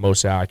shot,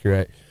 most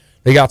accurate.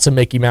 They got some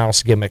Mickey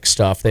Mouse gimmick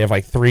stuff. They have,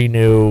 like, 3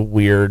 new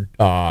weird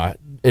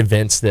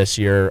events this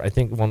year. I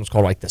think one was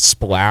called, like, the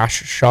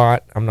Splash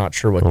Shot. I'm not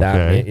sure what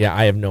that means. Yeah,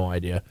 I have no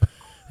idea.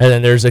 And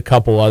then there's a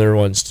couple other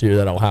ones, too,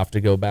 that I'll have to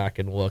go back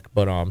and look.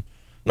 But, no,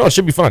 it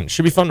should be fun. It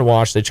should be fun to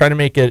watch. They try to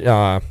make it,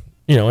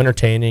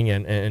 entertaining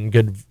and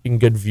good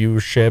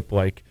viewership,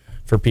 like,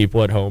 for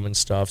people at home and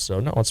stuff. So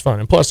no, it's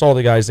fun. And plus all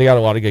the guys, they got a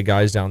lot of good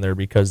guys down there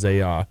because they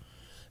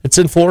it's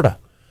in Florida.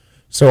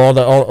 So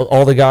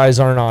all the guys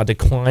aren't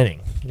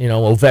declining.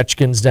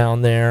 Ovechkin's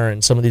down there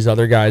and some of these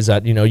other guys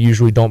that,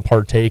 usually don't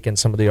partake in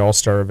some of the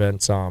All-Star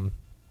events are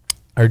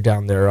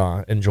down there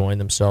enjoying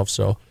themselves.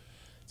 So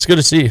it's good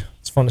to see.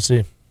 It's fun to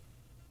see.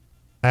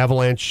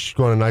 Avalanche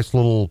going a nice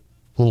little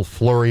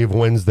flurry of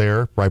wins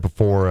there right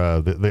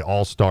before the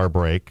All-Star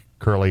break.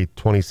 Currently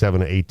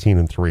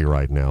 27-18-3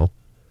 right now.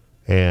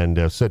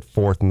 And sit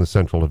 4th in the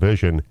Central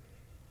Division.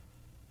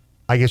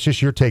 I guess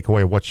just your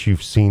takeaway of what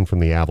you've seen from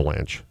the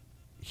Avalanche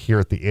here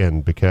at the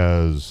end,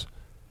 because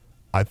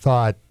I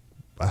thought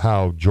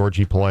how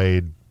Georgie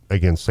played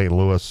against St.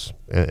 Louis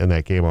in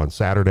that game on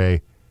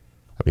Saturday.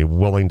 I mean,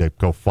 willing to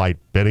go fight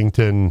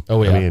Bennington.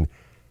 Oh, yeah. I mean,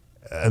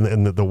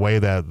 and the way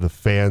that the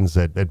fans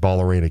at Ball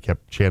Arena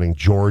kept chanting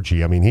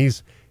Georgie. I mean,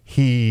 he's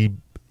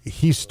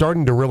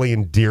starting to really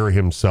endear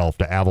himself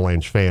to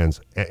Avalanche fans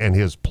and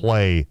his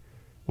play.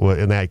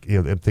 In that,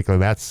 particularly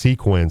that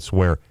sequence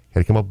where he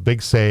had to come up with a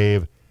big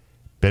save,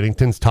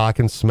 Bennington's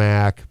talking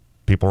smack,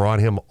 people are on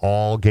him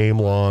all game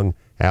long.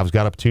 Avs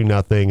got up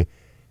 2-0,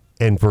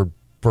 and for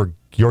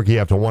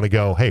Georgiev to want to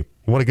go, hey,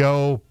 you want to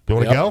go? Do you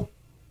want to go?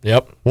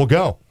 Yep, we'll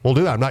go. We'll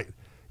do that. I'm not.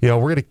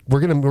 We're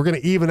gonna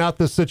even out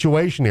this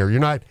situation here.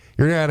 You're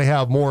gonna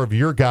have more of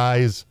your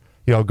guys,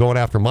 going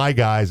after my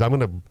guys.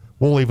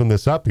 We'll even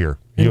this up here.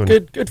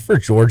 Good for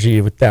Georgie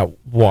with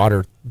that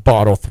water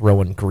bottle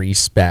throwing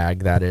grease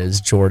bag that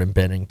is Jordan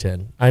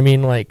Bennington. I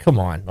mean, like, come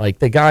on. Like,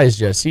 the guy's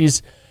just,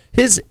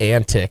 his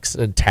antics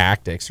and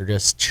tactics are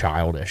just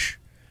childish.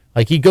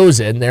 Like, he goes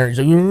in there, he's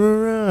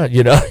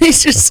like,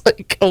 he's just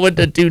like going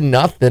to do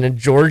nothing. And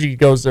Georgie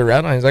goes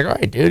around and he's like, all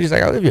right, dude. He's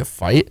like, I'll give you a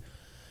fight.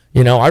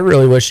 I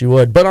really wish you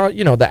would. But,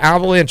 the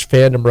Avalanche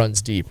fandom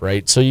runs deep,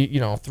 right? So,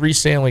 3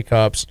 Stanley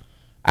Cups,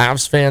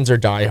 Avs fans are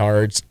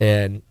diehards,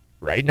 and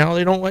right now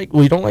we don't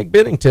like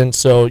Bennington.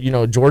 So,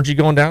 Georgie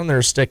going down there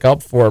to stick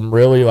up for him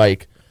really,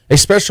 like,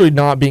 especially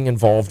not being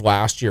involved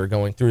last year,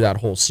 going through that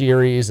whole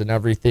series and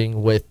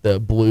everything with the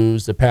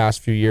Blues the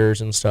past few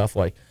years and stuff.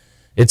 Like,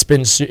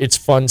 it's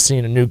fun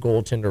seeing a new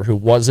goaltender who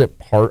wasn't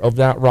part of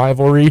that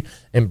rivalry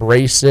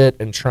embrace it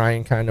and try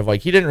and kind of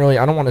like, he didn't really,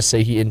 I don't want to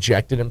say he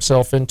injected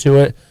himself into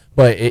it,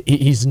 but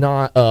he's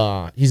not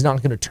going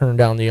to turn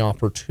down the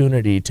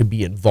opportunity to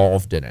be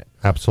involved in it.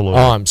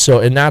 Absolutely. So,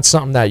 and that's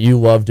something that you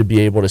love to be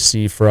able to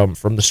see from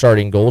the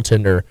starting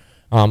goaltender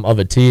of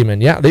a team.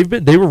 And yeah,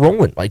 they were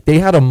rolling. Like, they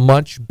had a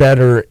much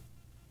better,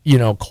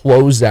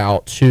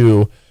 closeout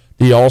to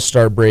the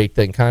All-Star break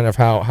than kind of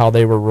how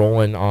they were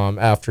rolling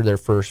after their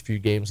first few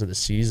games of the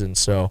season.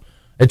 So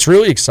it's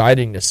really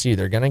exciting to see.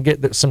 They're going to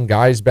get some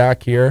guys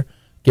back here,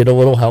 get a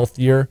little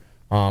healthier.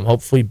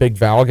 Hopefully Big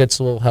Val gets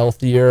a little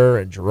healthier,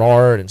 and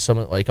Gerard and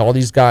some, like, all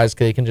these guys,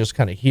 they can just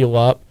kind of heal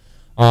up.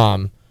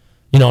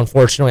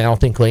 Unfortunately, I don't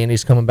think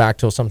Laney's coming back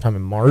till sometime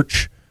in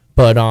March.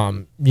 But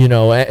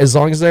as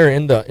long as they're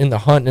in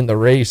the hunt, in the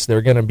race,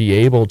 they're going to be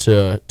able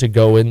to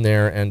go in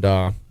there and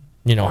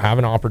have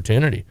an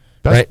opportunity.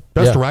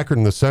 Best record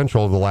in the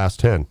Central of the last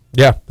 10.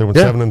 Yeah. They went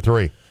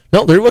 7-3.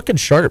 No, they're looking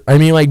sharp. I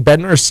mean, like,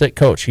 Bednar's sick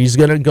coach. He's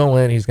going to go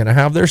in. He's going to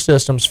have their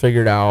systems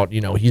figured out.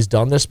 He's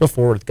done this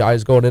before with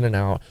guys going in and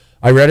out.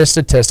 I read a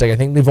statistic. I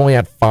think they've only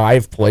had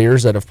 5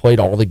 players that have played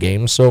all the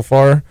games so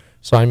far.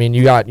 So, I mean,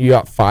 you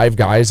got 5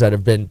 guys that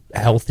have been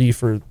healthy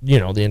for,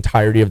 the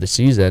entirety of the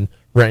season,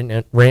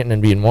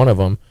 Rantanen being one of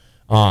them.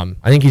 I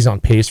think he's on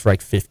pace for,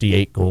 like,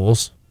 58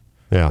 goals.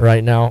 Yeah.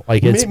 Right now,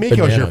 like, it's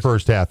Mikko's your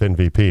first half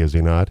MVP, is he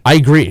not? I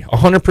agree,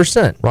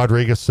 100%.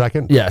 Rodriguez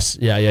second. Yes,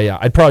 yeah.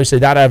 I'd probably say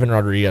that Evan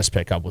Rodriguez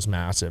pickup was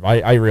massive.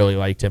 I really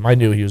liked him. I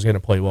knew he was going to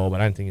play well, but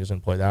I didn't think he was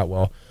going to play that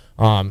well.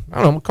 I don't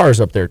know. McCarr's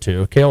up there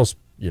too. Kale's,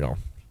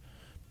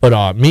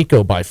 but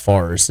Mikko by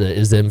far is the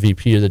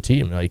MVP of the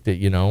team. Like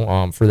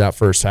that, for that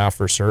first half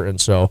for certain.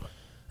 So,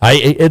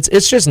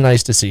 it's just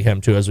nice to see him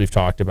too, as we've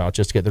talked about,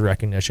 just get the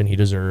recognition he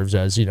deserves.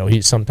 As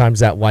he's sometimes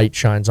that light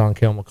shines on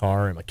Cale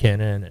Makar and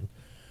McKinnon and.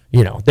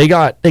 They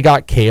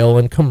got Kale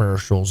in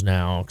commercials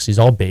now because he's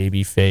all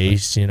baby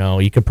face.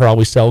 He could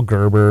probably sell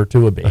Gerber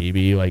to a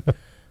baby,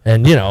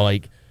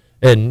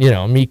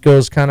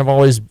 Mikko's kind of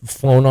always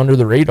flown under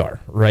the radar,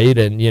 right?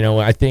 And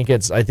I think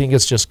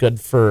it's just good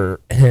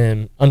for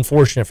him.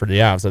 Unfortunate for the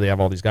Avs that they have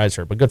all these guys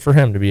hurt, but good for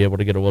him to be able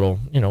to get a little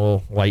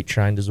light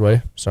shined his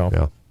way. So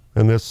yeah.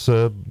 And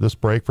this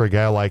break for a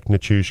guy like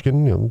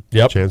Nichushkin,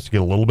 chance to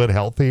get a little bit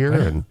healthier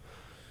and.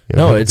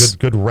 It's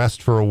good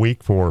rest for a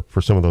week for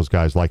some of those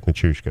guys like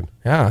Nichushkin.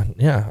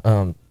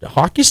 Yeah.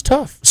 Hockey's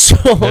tough, so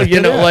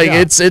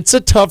it's a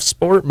tough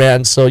sport,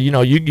 man. So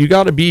you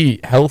got to be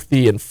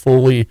healthy and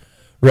fully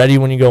ready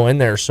when you go in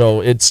there.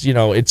 So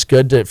it's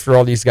good for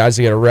all these guys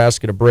to get a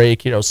rest, get a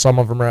break. Some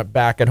of them are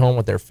back at home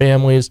with their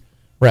families,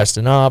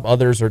 resting up.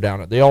 Others are down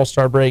at the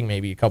All-Star break.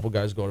 Maybe a couple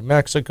guys go to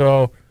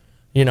Mexico.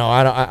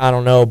 I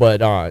don't know,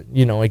 but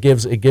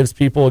it gives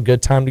people a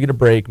good time to get a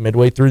break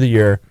midway through the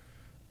year.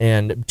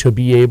 And to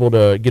be able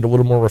to get a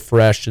little more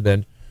refreshed and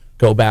then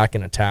go back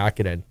and attack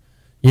it. And,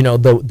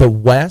 the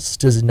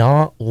West does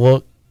not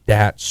look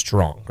that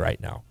strong right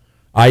now.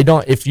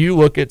 If you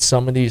look at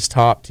some of these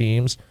top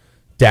teams,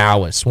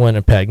 Dallas,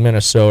 Winnipeg,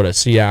 Minnesota,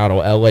 Seattle,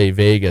 LA,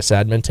 Vegas,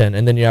 Edmonton,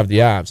 and then you have the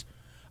Avs.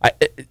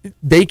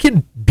 They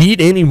can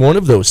beat any one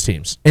of those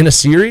teams in a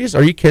series.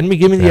 Are you kidding me?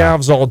 Give me the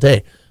Avs all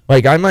day.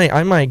 Like, I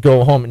might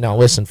go home. Now,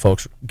 listen,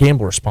 folks,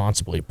 gamble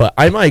responsibly. But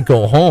I might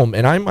go home,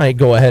 and I might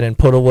go ahead and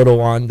put a little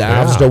on the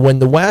Avs to win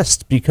the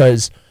West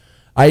because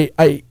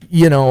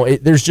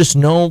there's just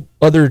no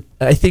other.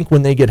 I think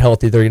when they get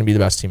healthy, they're going to be the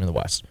best team in the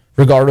West,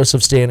 regardless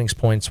of standings,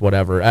 points,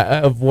 whatever,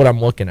 of what I'm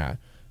looking at.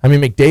 I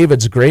mean,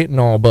 McDavid's great and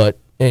all, but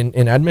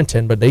in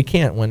Edmonton, but they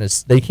can't win.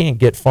 They can't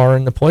get far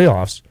in the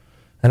playoffs.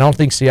 And I don't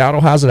think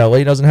Seattle has it.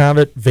 LA doesn't have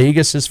it.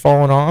 Vegas has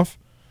fallen off.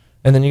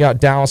 And then you got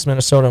Dallas,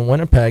 Minnesota, and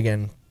Winnipeg,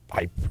 and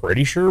I'm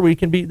pretty sure we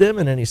can beat them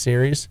in any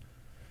series.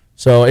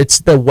 So I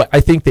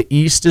think the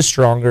East is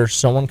stronger.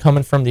 Someone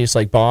coming from the East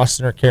like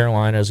Boston or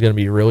Carolina is going to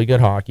be a really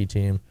good hockey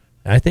team.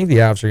 And I think the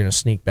Avs are going to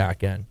sneak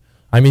back in.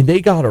 I mean, they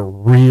got to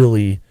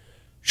really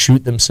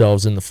shoot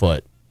themselves in the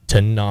foot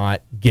to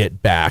not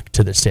get back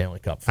to the Stanley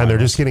Cup finals. And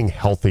they're just getting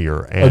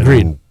healthier. And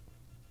agreed.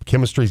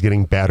 Chemistry's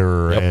getting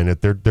better. Yep. And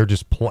they're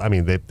just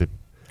they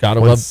Gotta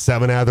love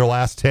 7 out of their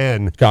last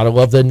 10. Gotta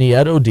love the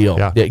Nieto deal.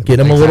 Yeah, get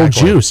them a little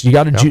juice. You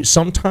got to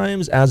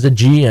sometimes as a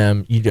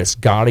GM, you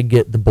just gotta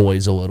get the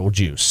boys a little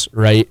juice,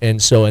 right? And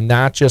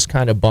that just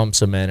kind of bumps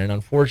them in. And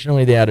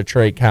unfortunately, they had to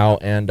trade Cal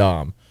and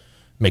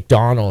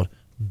McDonald,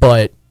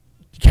 but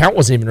Cal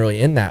wasn't even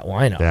really in that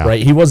lineup,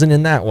 right? He wasn't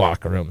in that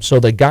locker room. So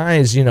the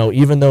guys,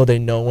 even though they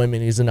know him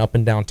and he's an up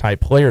and down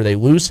type player, they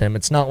lose him.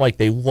 It's not like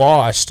they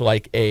lost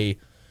like a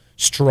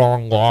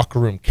strong locker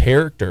room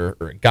character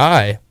or a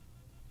guy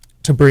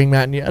to bring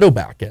Matt Nieto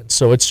back in.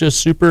 So it's just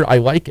super. I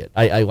like it.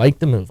 I like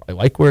the move. I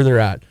like where they're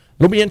at.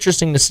 It'll be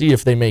interesting to see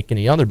if they make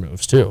any other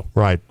moves too.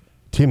 Right.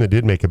 Team that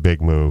did make a big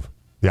move,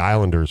 the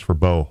Islanders for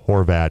Bo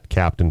Horvat,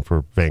 captain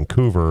for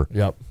Vancouver.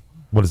 Yep.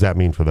 What does that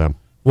mean for them?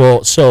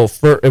 Well,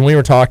 and we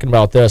were talking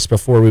about this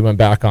before we went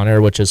back on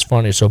air, which is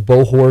funny. So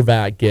Bo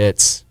Horvat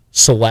gets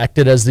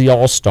selected as the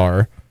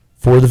All-Star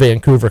for the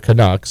Vancouver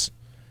Canucks,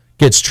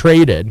 gets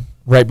traded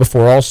right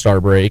before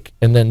All-Star break,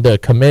 and then the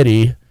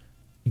committee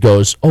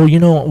goes, oh,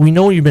 we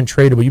know you've been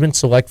traded, but you've been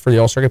selected for the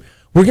All-Star game.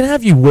 We're going to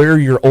have you wear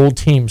your old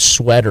team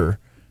sweater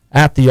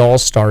at the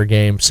All-Star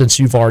game since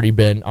you've already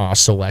been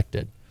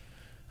selected.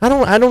 I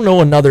don't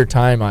know another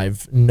time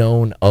I've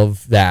known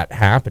of that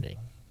happening.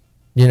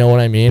 You know what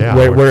I mean?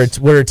 Yeah, where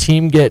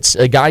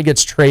a guy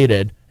gets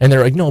traded, and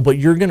they're like, no, but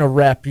you're going to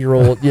rep your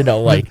old,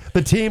 like.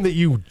 the team that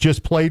you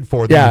just played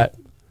for. Yeah.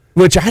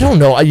 Which I don't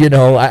know, I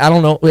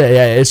don't know.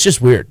 Yeah, it's just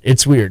weird.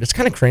 It's weird. It's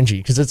kind of cringy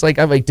because it's like,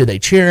 I'm like, did they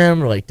cheer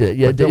him? Or like,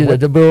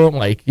 boom,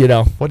 like,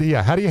 How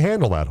do you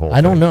handle that whole?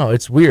 I don't know.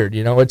 It's weird.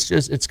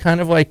 It's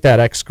kind of like that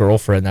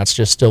ex-girlfriend that's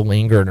just still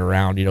lingering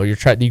around.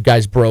 You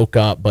guys broke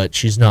up, but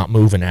she's not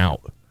moving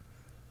out.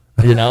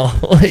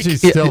 Like, she's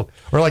still,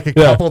 or like a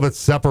couple that's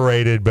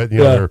separated, but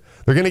they're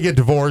going to get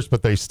divorced,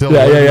 but they still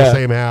live in the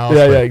same house.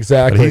 Yeah,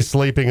 exactly. But he's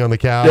sleeping on the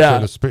couch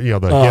in the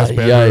guest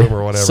bedroom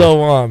or whatever.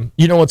 So,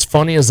 what's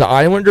funny is the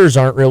Islanders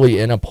aren't really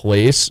in a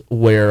place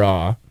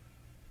where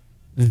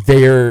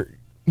they're,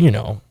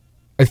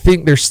 I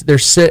think they're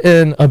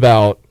sitting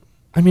about.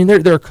 I mean,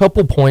 they're a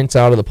couple points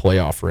out of the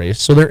playoff race,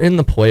 so they're in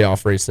the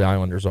playoff race. The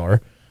Islanders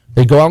are.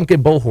 They go out and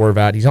get Bo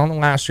Horvat. He's on the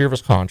last year of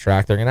his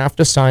contract. They're going to have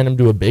to sign him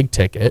to a big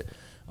ticket.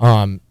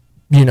 And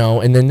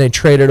then they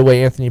traded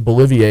away Anthony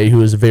Bolivier,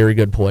 who is a very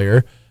good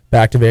player,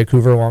 back to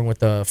Vancouver along with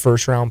the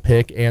first-round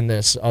pick and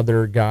this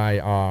other guy,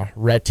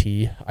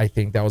 Retty. I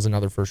think that was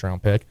another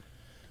first-round pick.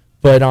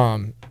 But,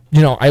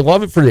 I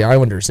love it for the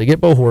Islanders. They get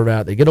Bo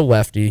Horvat. They get a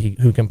lefty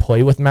who can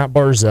play with Matt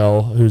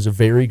Barzal, who's a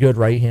very good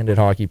right-handed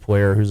hockey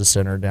player, who's a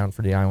center down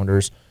for the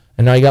Islanders.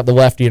 And now you got the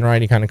lefty and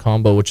righty kind of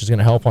combo, which is going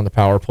to help on the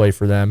power play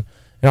for them.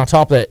 And on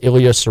top of that,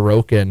 Ilya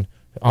Sorokin.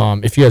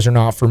 If you guys are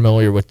not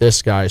familiar with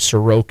this guy,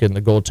 Sorokin,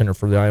 the goaltender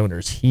for the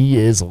Islanders, he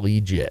is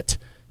legit.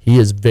 He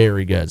is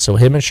very good. So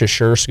him and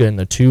Shesterkin and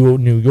the two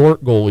New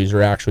York goalies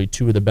are actually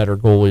two of the better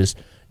goalies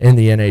in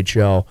the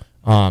NHL.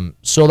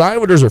 So the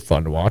Islanders are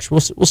fun to watch.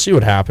 We'll see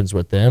what happens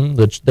with them.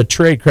 The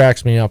trade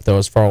cracks me up though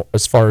as far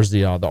as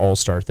the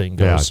All-Star thing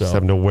goes. Yeah, just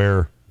having to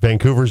wear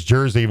Vancouver's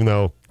jersey, even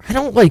though I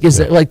don't like. Is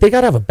it like they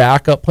gotta have a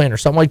backup plan or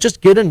something? Like just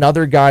get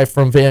another guy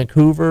from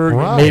Vancouver.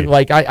 Right. Maybe,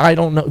 like I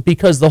don't know,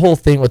 because the whole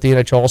thing with the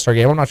NHL All-Star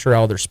game, I'm not sure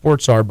how other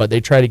sports are, but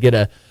they try to get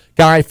a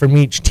guy from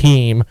each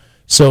team.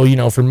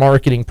 So, for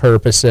marketing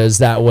purposes,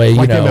 that way,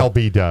 like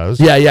MLB does.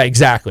 Yeah,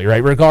 exactly,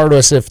 right?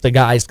 Regardless if the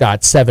guy's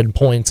got 7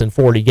 points in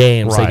 40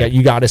 games, right.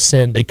 you got to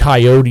send the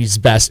Coyotes'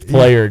 best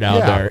player down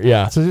there.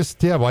 Yeah. So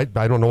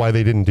I don't know why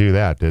they didn't do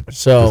that. It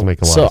doesn't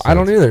make a lot of sense. I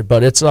don't either,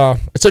 but it's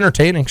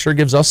entertaining. Sure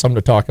gives us something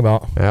to talk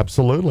about.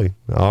 Absolutely.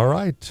 All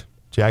right.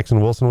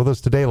 Jackson Wilson with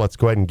us today. Let's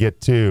go ahead and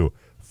get to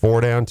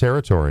 4 Down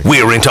territory.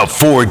 We're into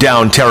 4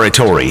 Down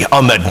territory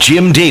on the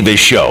Jim Davis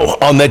Show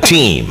on the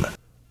team.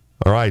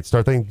 All right,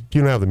 start thinking.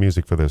 You don't have the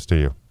music for this, do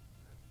you?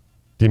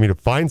 Do you need me to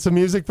find some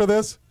music for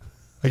this?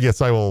 I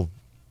guess I will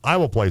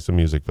play some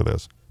music for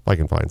this. If I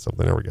can find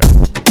something. There we go.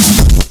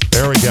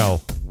 There we go.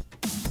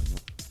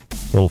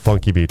 Little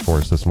funky beat for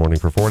us this morning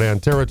for 4 Down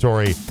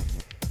territory.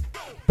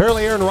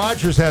 Apparently Aaron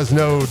Rodgers has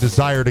no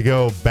desire to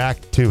go back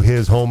to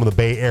his home in the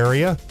Bay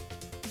Area.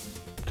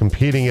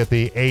 Competing at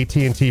the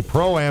AT&T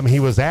Pro-Am,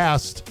 he was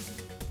asked,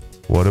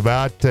 what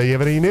about, you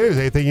have any news?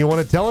 Anything you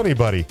want to tell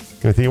anybody?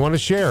 Anything you want to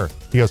share?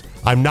 He goes,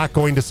 I'm not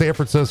going to San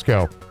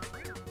Francisco.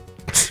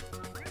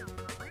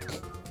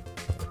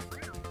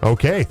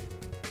 Okay.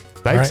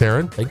 Thanks, right.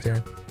 Aaron. Thanks,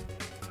 Aaron.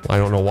 I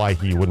don't know why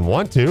he wouldn't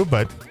want to,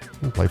 but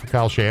play for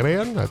Kyle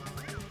Shanahan.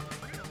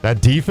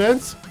 That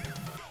defense,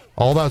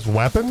 all those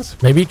weapons.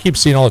 Maybe he keeps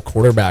seeing all the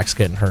quarterbacks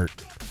getting hurt.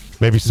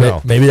 Maybe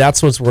so. Maybe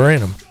that's what's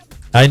worrying him.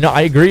 I know.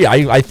 I agree.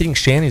 I think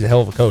Shanny's a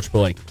hell of a coach,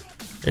 but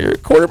your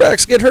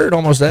quarterbacks get hurt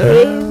almost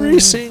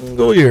every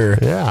single year.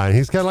 Yeah, and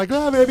he's kind of like,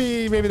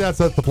 maybe that's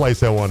not the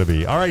place I want to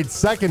be. All right,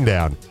 2nd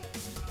down.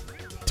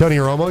 Tony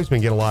Romo, he's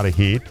been getting a lot of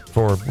heat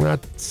for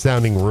not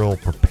sounding real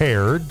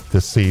prepared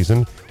this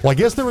season. Well, I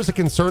guess there was a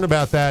concern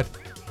about that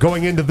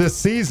going into this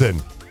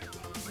season.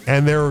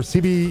 And their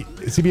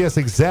CBS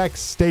execs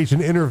staged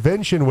an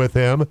intervention with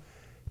him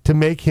to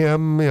make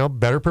him,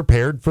 better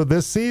prepared for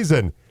this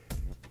season.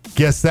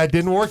 Guess that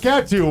didn't work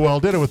out too well,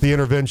 did it, with the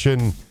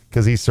intervention?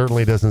 Because he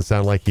certainly doesn't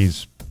sound like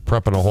he's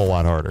prepping a whole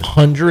lot harder.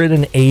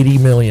 $180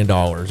 million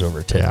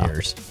over 10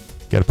 years.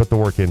 Got to put the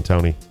work in,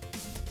 Tony.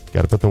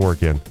 Got to put the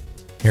work in.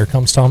 Here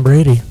comes Tom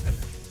Brady.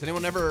 Has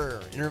anyone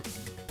ever,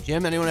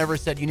 Jim, anyone ever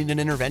said you need an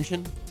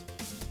intervention?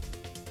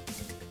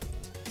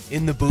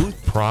 In the booth?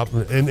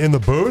 In the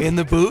booth? In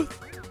the booth?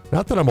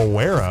 Not that I'm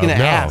aware of. I was going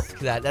to ask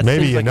that. That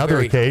maybe seems like in other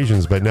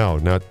occasions, but no,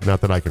 not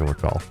that I can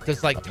recall.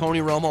 Does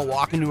Tony Romo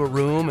walk into a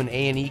room and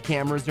A&E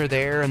cameras are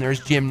there and there's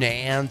Jim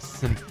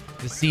Nance and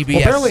the CBS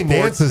apparently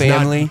Sports Nance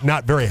family? is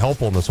not very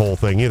helpful in this whole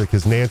thing either,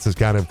 because Nance is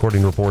kind of,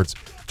 according to reports,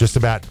 just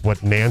about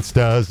what Nance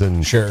does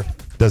and sure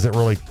doesn't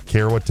really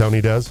care what Tony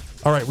does.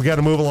 All right, we got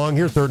to move along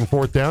here. 3rd and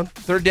 4th down.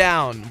 3rd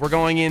down. We're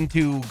going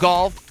into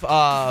golf.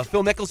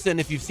 Phil Mickelson,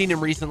 if you've seen him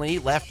recently,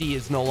 lefty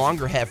is no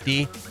longer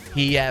hefty.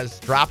 He has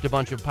dropped a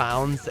bunch of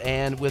pounds,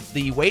 and with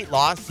the weight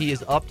loss, he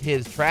has upped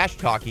his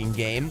trash-talking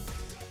game.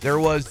 There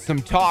was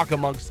some talk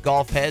amongst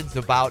golf heads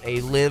about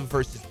a LIV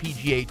versus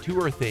PGA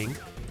Tour thing,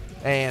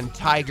 and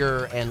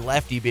Tiger and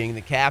Lefty being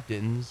the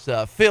captains.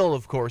 Phil,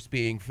 of course,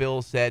 being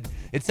Phil, said,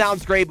 "It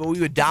sounds great, but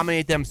we would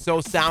dominate them so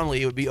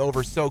soundly it would be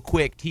over so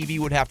quick. TV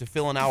would have to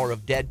fill an hour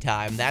of dead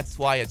time. That's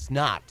why it's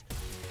not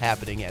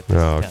happening at this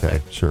Oh, time."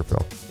 okay. Sure,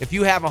 Phil. If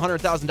you have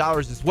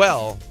 $100,000 as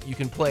well, you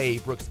can play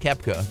Brooks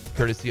Koepka,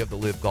 courtesy of the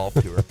LIV Golf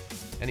Tour.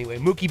 Anyway,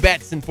 Mookie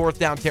Betts in 4th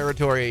down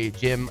territory,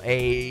 Jim,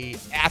 a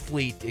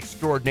athlete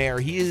extraordinaire.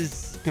 He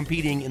is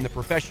competing in the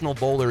Professional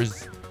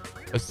Bowlers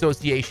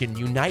Association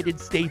United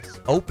States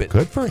Open.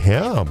 Good for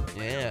him.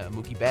 Yeah,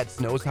 Mookie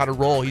Betts knows how to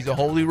roll. He's a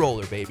holy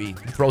roller, baby.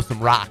 Throw some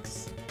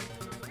rocks.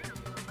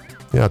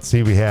 Yeah, let's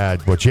see. We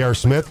had J.R.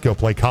 Smith go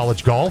play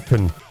college golf,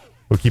 and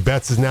Mookie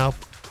Betts is now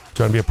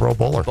trying to be a pro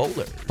bowler.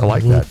 Bowler. I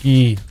like that.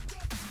 Mookie.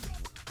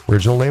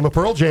 Original name of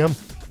Pearl Jam.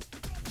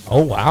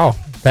 Oh, wow.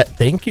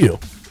 Thank you.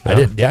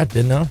 Yeah.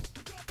 Didn't know.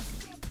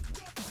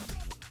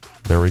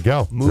 There we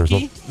go.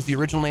 Mookie was the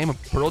original name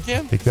of Pearl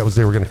Jam? I think that was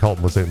they were going to call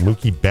it. Was it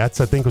Mookie Betts?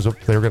 I think was what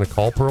they were going to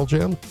call Pearl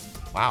Jam.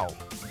 Wow.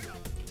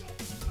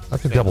 I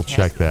have to double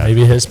check that.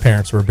 Maybe his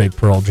parents were big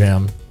Pearl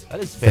Jam.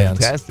 That is fans.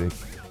 fantastic.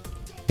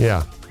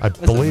 Yeah, I That's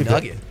believe a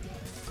that. nugget.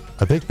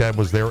 I think that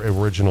was their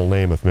original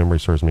name, if memory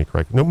serves me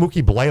correct. No,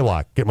 Mookie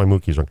Blaylock. Get my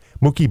Mookies wrong.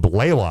 Mookie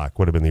Blaylock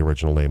would have been the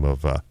original name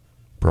of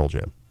Pearl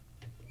Jam.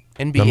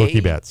 NBA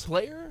Mookie Betts.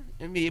 player?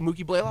 NBA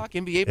Mookie Blaylock?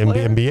 NBA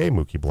player? NBA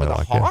Mookie For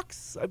Blaylock. the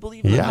Hawks, I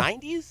believe, in the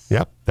 90s?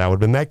 Yep, that would have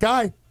been that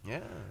guy. Yeah.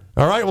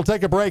 All right, we'll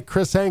take a break.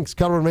 Chris Hanks,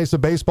 Colorado Mesa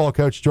baseball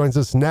coach, joins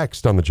us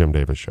next on the Jim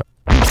Davis Show.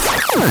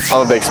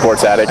 I'm a big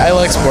sports addict. I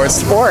like sports.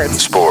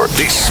 Sport.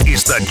 This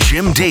is the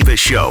Jim Davis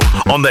Show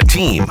on the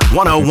team.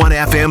 101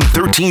 FM,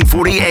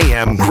 1340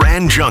 AM,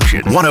 Grand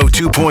Junction.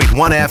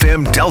 102.1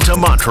 FM, Delta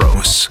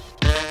Montrose.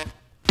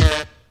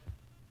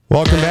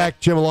 Welcome back.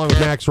 Jim along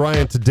with Max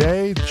Ryan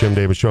today. Jim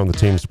Davis Show on the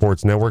Team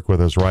Sports Network with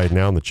us right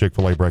now on the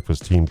Chick-fil-A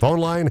Breakfast Team phone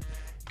line.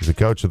 He's the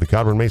coach of the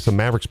Colorado Mesa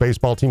Mavericks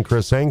baseball team,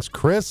 Chris Hanks.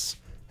 Chris,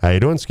 how you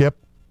doing, Skip?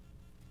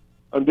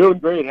 I'm doing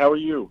great. How are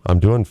you? I'm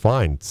doing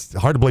fine. It's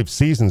hard to believe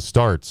season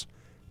starts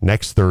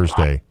next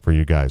Thursday for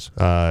you guys.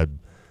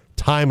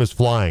 Time is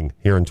flying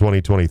here in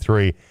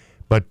 2023.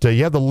 But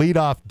you have the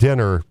leadoff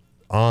dinner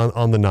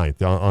on the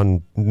 9th,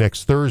 on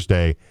next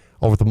Thursday,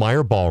 over at the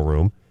Meyer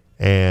Ballroom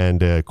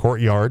and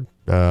Courtyard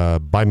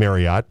by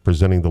Marriott,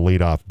 presenting the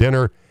leadoff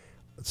dinner.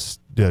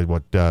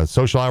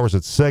 Social hours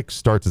at 6,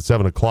 starts at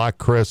 7 o'clock,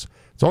 Chris.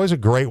 It's always a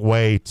great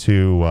way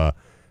to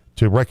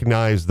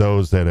recognize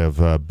those that have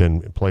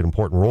played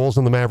important roles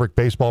in the Maverick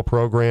baseball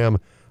program.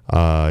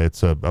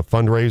 It's a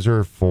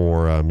fundraiser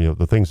for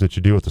the things that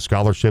you do with the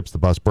scholarships, the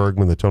Bus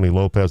Bergman, the Tony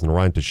Lopez, and the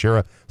Ryan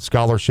Teixeira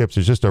scholarships.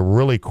 It's just a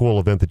really cool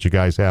event that you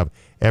guys have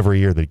every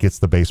year that gets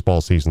the baseball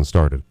season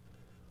started.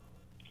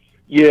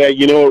 Yeah,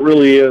 it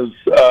really is.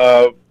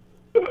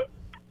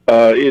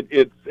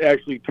 It's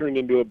actually turned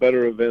into a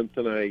better event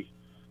than I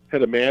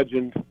had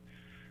imagined.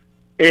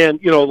 And,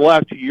 the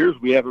last 2 years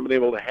we haven't been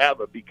able to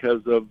have it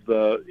because of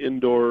the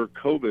indoor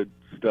COVID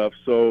stuff.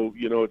 So,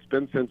 it's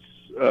been since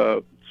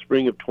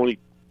spring of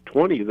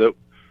 2020 that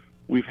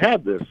we've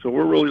had this. So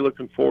we're really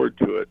looking forward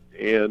to it.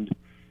 And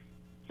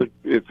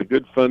it's a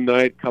good, fun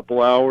night,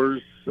 couple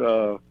hours.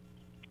 And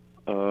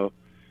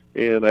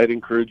I'd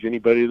encourage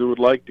anybody that would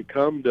like to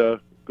come to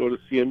go to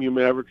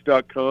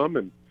cmumavericks.com,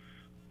 and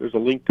there's a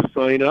link to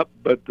sign up,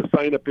 but the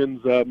sign up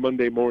ends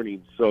Monday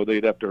morning, so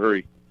they'd have to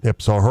hurry.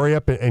 Yep, so hurry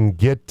up and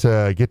get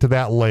to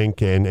that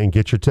link and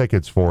get your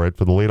tickets for it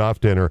for the leadoff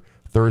dinner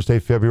Thursday,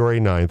 February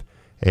 9th.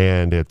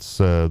 And it's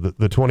the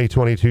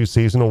 2022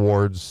 season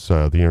awards,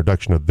 the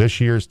introduction of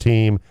this year's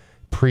team,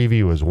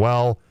 preview as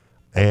well.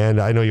 And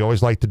I know you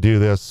always like to do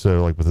this,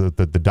 like with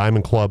the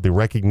Diamond Club, the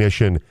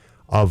recognition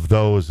of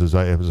those, as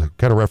I was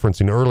kind of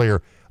referencing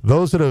earlier,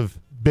 those that have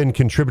been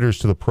contributors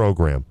to the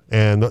program.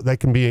 And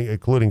that can be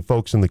including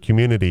folks in the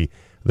community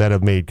that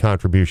have made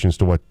contributions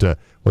to what the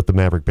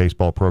Maverick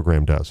baseball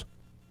program does.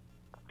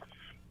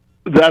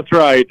 That's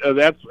right.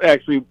 That's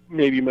actually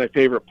maybe my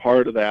favorite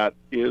part of that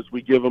is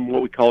we give them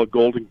what we call a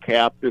golden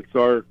cap. It's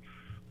our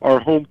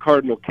home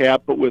Cardinal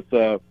cap, but with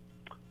a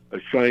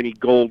shiny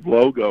gold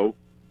logo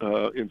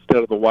instead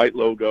of the white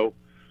logo.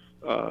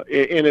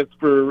 And it's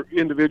for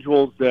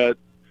individuals that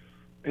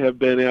have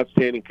been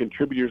outstanding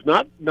contributors,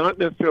 not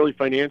necessarily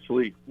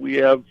financially. We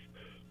have,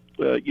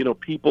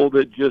 people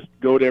that just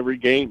go to every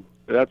game.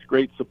 That's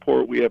great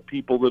support. We have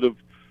people that have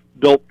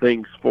built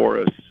things for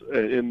us,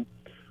 and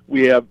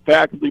we have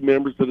faculty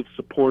members that have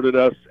supported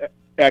us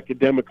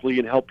academically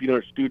in helping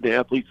our student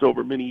athletes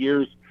over many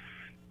years.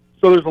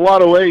 So there's a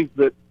lot of ways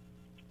that,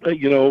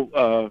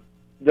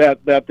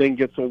 that thing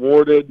gets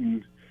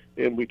awarded,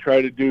 and we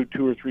try to do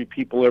 2 or 3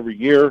 people every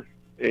year,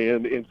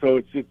 and so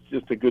it's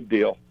just a good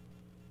deal.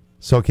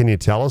 So can you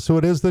tell us who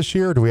it is this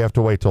year, or do we have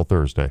to wait till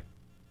Thursday?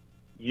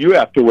 You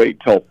have to wait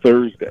till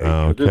Thursday.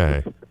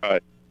 Okay.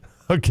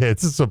 Okay,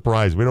 it's a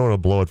surprise. We don't want to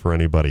blow it for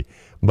anybody.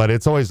 But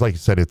it's always, like you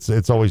said,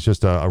 it's always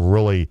just a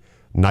really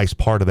nice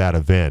part of that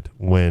event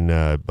when,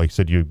 like you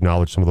said, you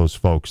acknowledge some of those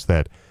folks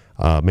that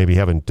maybe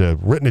haven't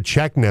written a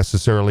check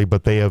necessarily,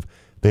 but they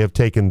have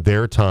taken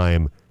their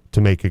time to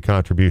make a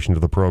contribution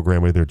to the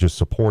program, either just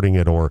supporting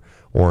it or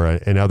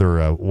in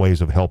other ways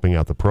of helping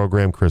out the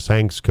program. Chris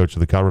Hanks, coach of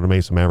the Colorado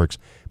Mesa Mavericks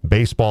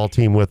baseball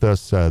team with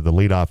us. The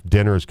leadoff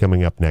dinner is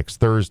coming up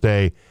next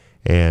Thursday,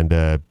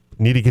 and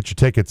need to get your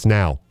tickets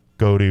now.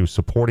 Go to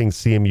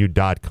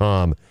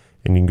supportingcmu.com,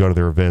 and you can go to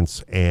their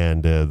events,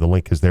 and the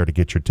link is there to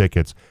get your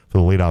tickets for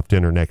the leadoff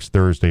dinner next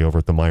Thursday over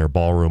at the Meyer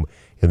Ballroom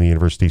in the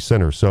University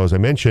Center. So as I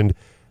mentioned,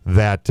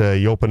 that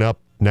you open up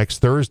next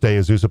Thursday,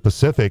 Azusa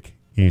Pacific.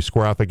 You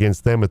square off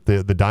against them at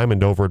the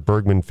Diamond over at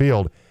Bergman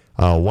Field.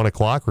 1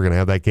 o'clock, we're going to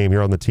have that game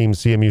here on the Team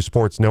CMU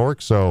Sports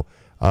Network. So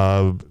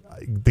I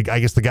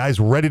guess the guys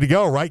ready to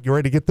go, right? You're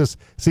ready to get this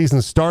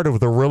season started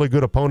with a really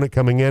good opponent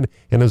coming in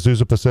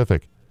Azusa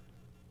Pacific.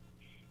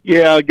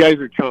 Yeah, the guys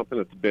are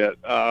chomping at the bit.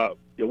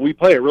 We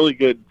play a really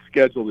good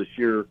schedule this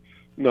year,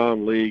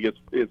 non-league.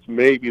 It's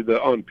maybe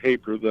on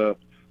paper the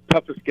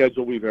toughest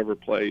schedule we've ever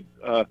played.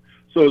 So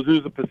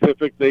Azusa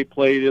Pacific, they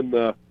played in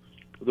the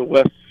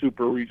West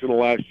Super Regional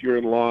last year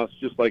and lost,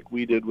 just like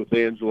we did with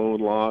Angelo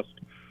and lost.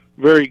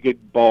 Very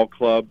good ball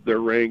club. They're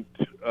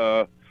ranked.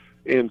 And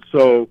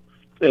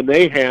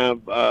they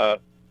have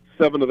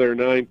 7 of their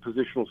 9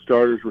 positional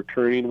starters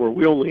returning, where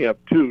we only have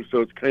 2,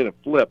 so it's kind of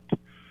flipped.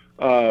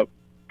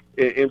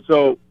 And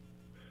so,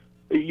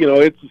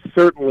 it's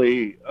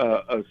certainly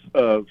a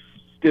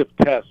stiff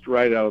test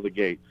right out of the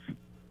gates.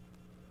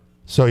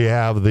 So you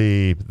have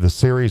the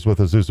series with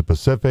Azusa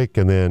Pacific,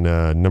 and then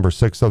number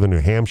 6 Southern New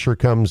Hampshire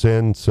comes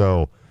in.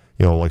 So,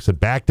 like I said,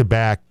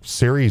 back-to-back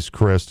series,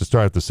 Chris, to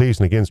start the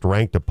season against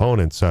ranked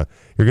opponents. You're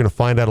going to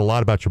find out a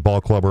lot about your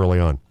ball club early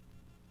on.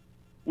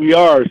 We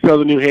are.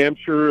 Southern New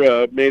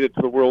Hampshire made it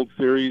to the World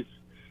Series.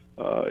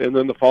 And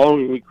then the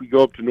following week, we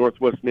go up to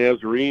Northwest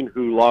Nazarene,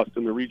 who lost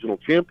in the regional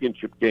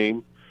championship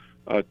game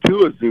to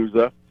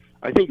Azusa.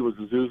 I think it was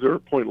Azusa or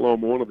Point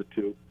Loma, one of the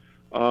two.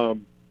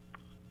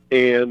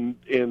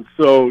 And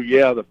so,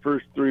 yeah, the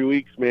first 3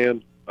 weeks,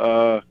 man,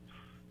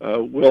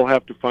 we'll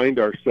have to find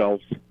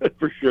ourselves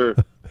for sure.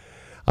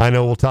 I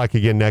know we'll talk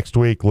again next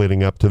week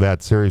leading up to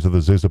that series of the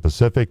Azusa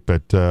Pacific,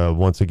 but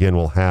once again,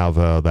 we'll have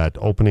that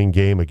opening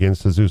game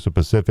against Azusa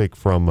Pacific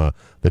from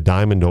the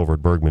Diamond over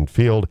at Bergman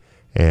Field.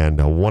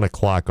 And 1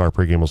 o'clock, our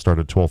pregame will start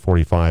at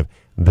 12:45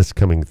 this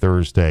coming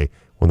Thursday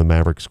when the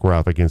Mavericks square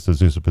off against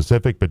Azusa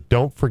Pacific. But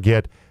don't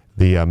forget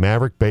the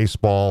Maverick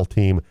baseball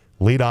team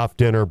leadoff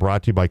dinner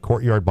brought to you by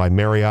Courtyard by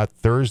Marriott,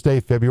 Thursday,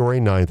 February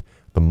 9th,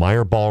 the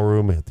Meyer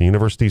Ballroom at the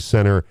University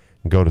Center.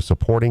 Go to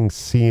Supporting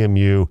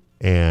CMU,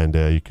 and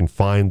you can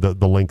find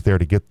the link there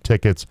to get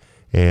tickets.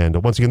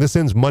 And once again, this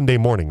ends Monday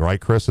morning, right,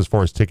 Chris, as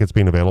far as tickets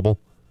being available?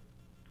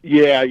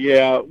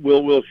 Yeah.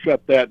 We'll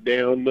shut that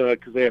down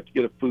because they have to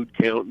get a food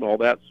count and all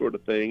that sort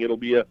of thing. It'll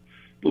be a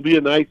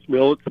nice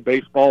meal. It's a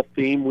baseball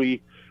theme.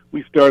 We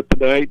start the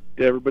night.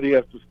 Everybody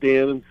has to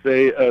stand and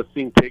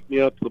sing "Take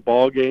Me Out to the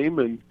Ball Game,"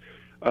 and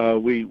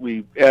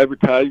we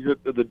advertise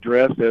it, the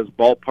dress, as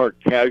ballpark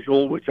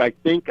casual, which I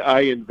think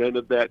I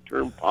invented that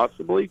term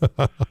possibly.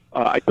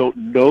 I don't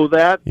know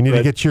that. You need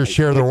to get your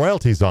share of the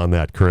royalties on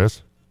that,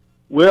 Chris.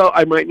 Well,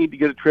 I might need to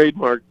get a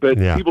trademark, but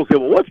people say,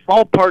 well, what's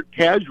ballpark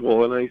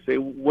casual? And I say,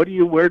 what do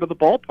you wear to the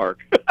ballpark?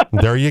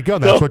 There you go.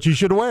 That's what you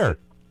should wear.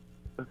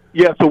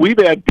 Yeah, so we've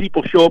had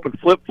people show up in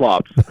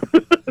flip-flops.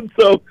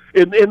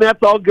 And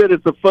that's all good.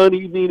 It's a fun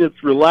evening.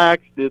 It's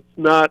relaxed. It's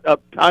not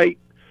uptight.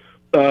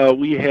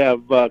 We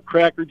have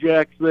Cracker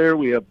Jacks there.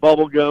 We have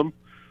bubble gum,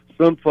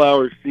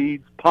 sunflower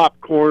seeds,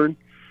 popcorn.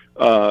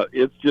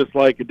 It's just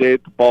like a day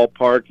at the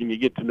ballpark, and you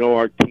get to know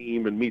our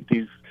team and meet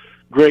these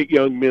great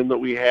young men that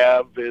we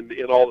have and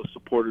all the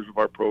supporters of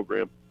our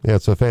program. Yeah,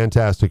 it's a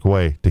fantastic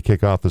way to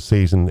kick off the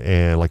season,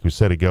 and like we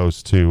said, it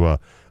goes to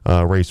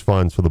raise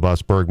funds for the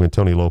Bus Bergman,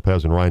 Tony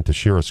Lopez, and Ryan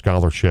Teixeira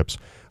scholarships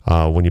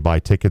when you buy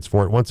tickets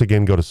for it. Once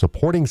again, go to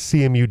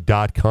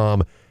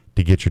supportingcmu.com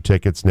to get your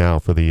tickets now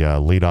for the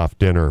leadoff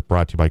dinner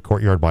brought to you by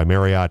Courtyard by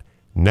Marriott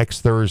next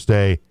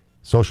Thursday.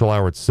 Social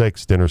hour at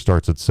 6, dinner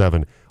starts at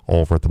 7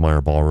 over at the Meyer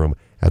Ballroom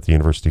at the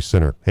University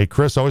Center. Hey,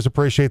 Chris, always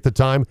appreciate the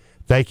time.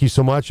 Thank you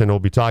so much, and we'll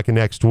be talking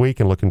next week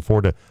and looking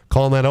forward to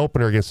calling that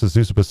opener against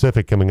Azusa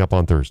Pacific coming up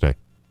on Thursday.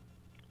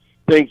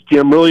 Thanks,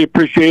 Jim. Really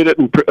appreciate it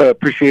and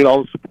appreciate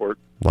all the support.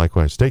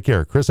 Likewise. Take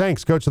care. Chris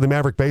Hanks, coach of the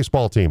Maverick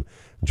baseball team,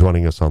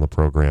 joining us on the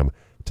program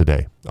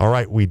today. All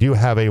right, we do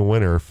have a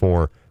winner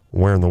for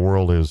Where in the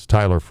World is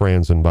Tyler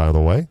Franzen, by the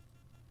way.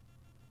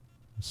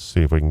 Let's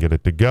see if we can get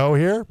it to go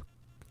here.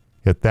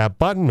 Hit that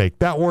button, make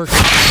that work.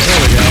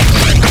 There we go.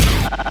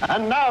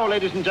 And now,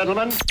 ladies and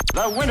gentlemen,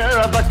 the winner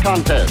of the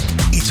contest.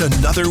 It's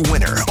another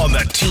winner on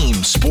the Team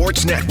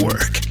Sports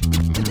Network.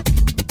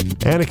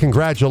 And a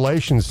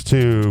congratulations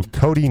to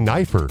Cody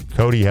Knifer.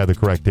 Cody had the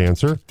correct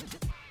answer.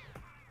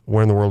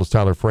 Where in the World is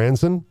Tyler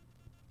Franzen?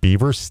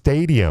 Beaver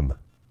Stadium.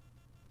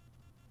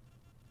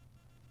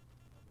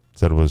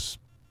 Said it was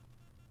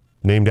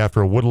named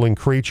after a woodland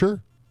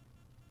creature.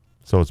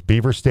 So it's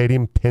Beaver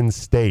Stadium, Penn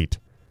State.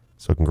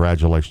 So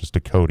congratulations to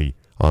Cody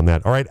on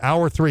that. All right,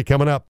 hour 3 coming up.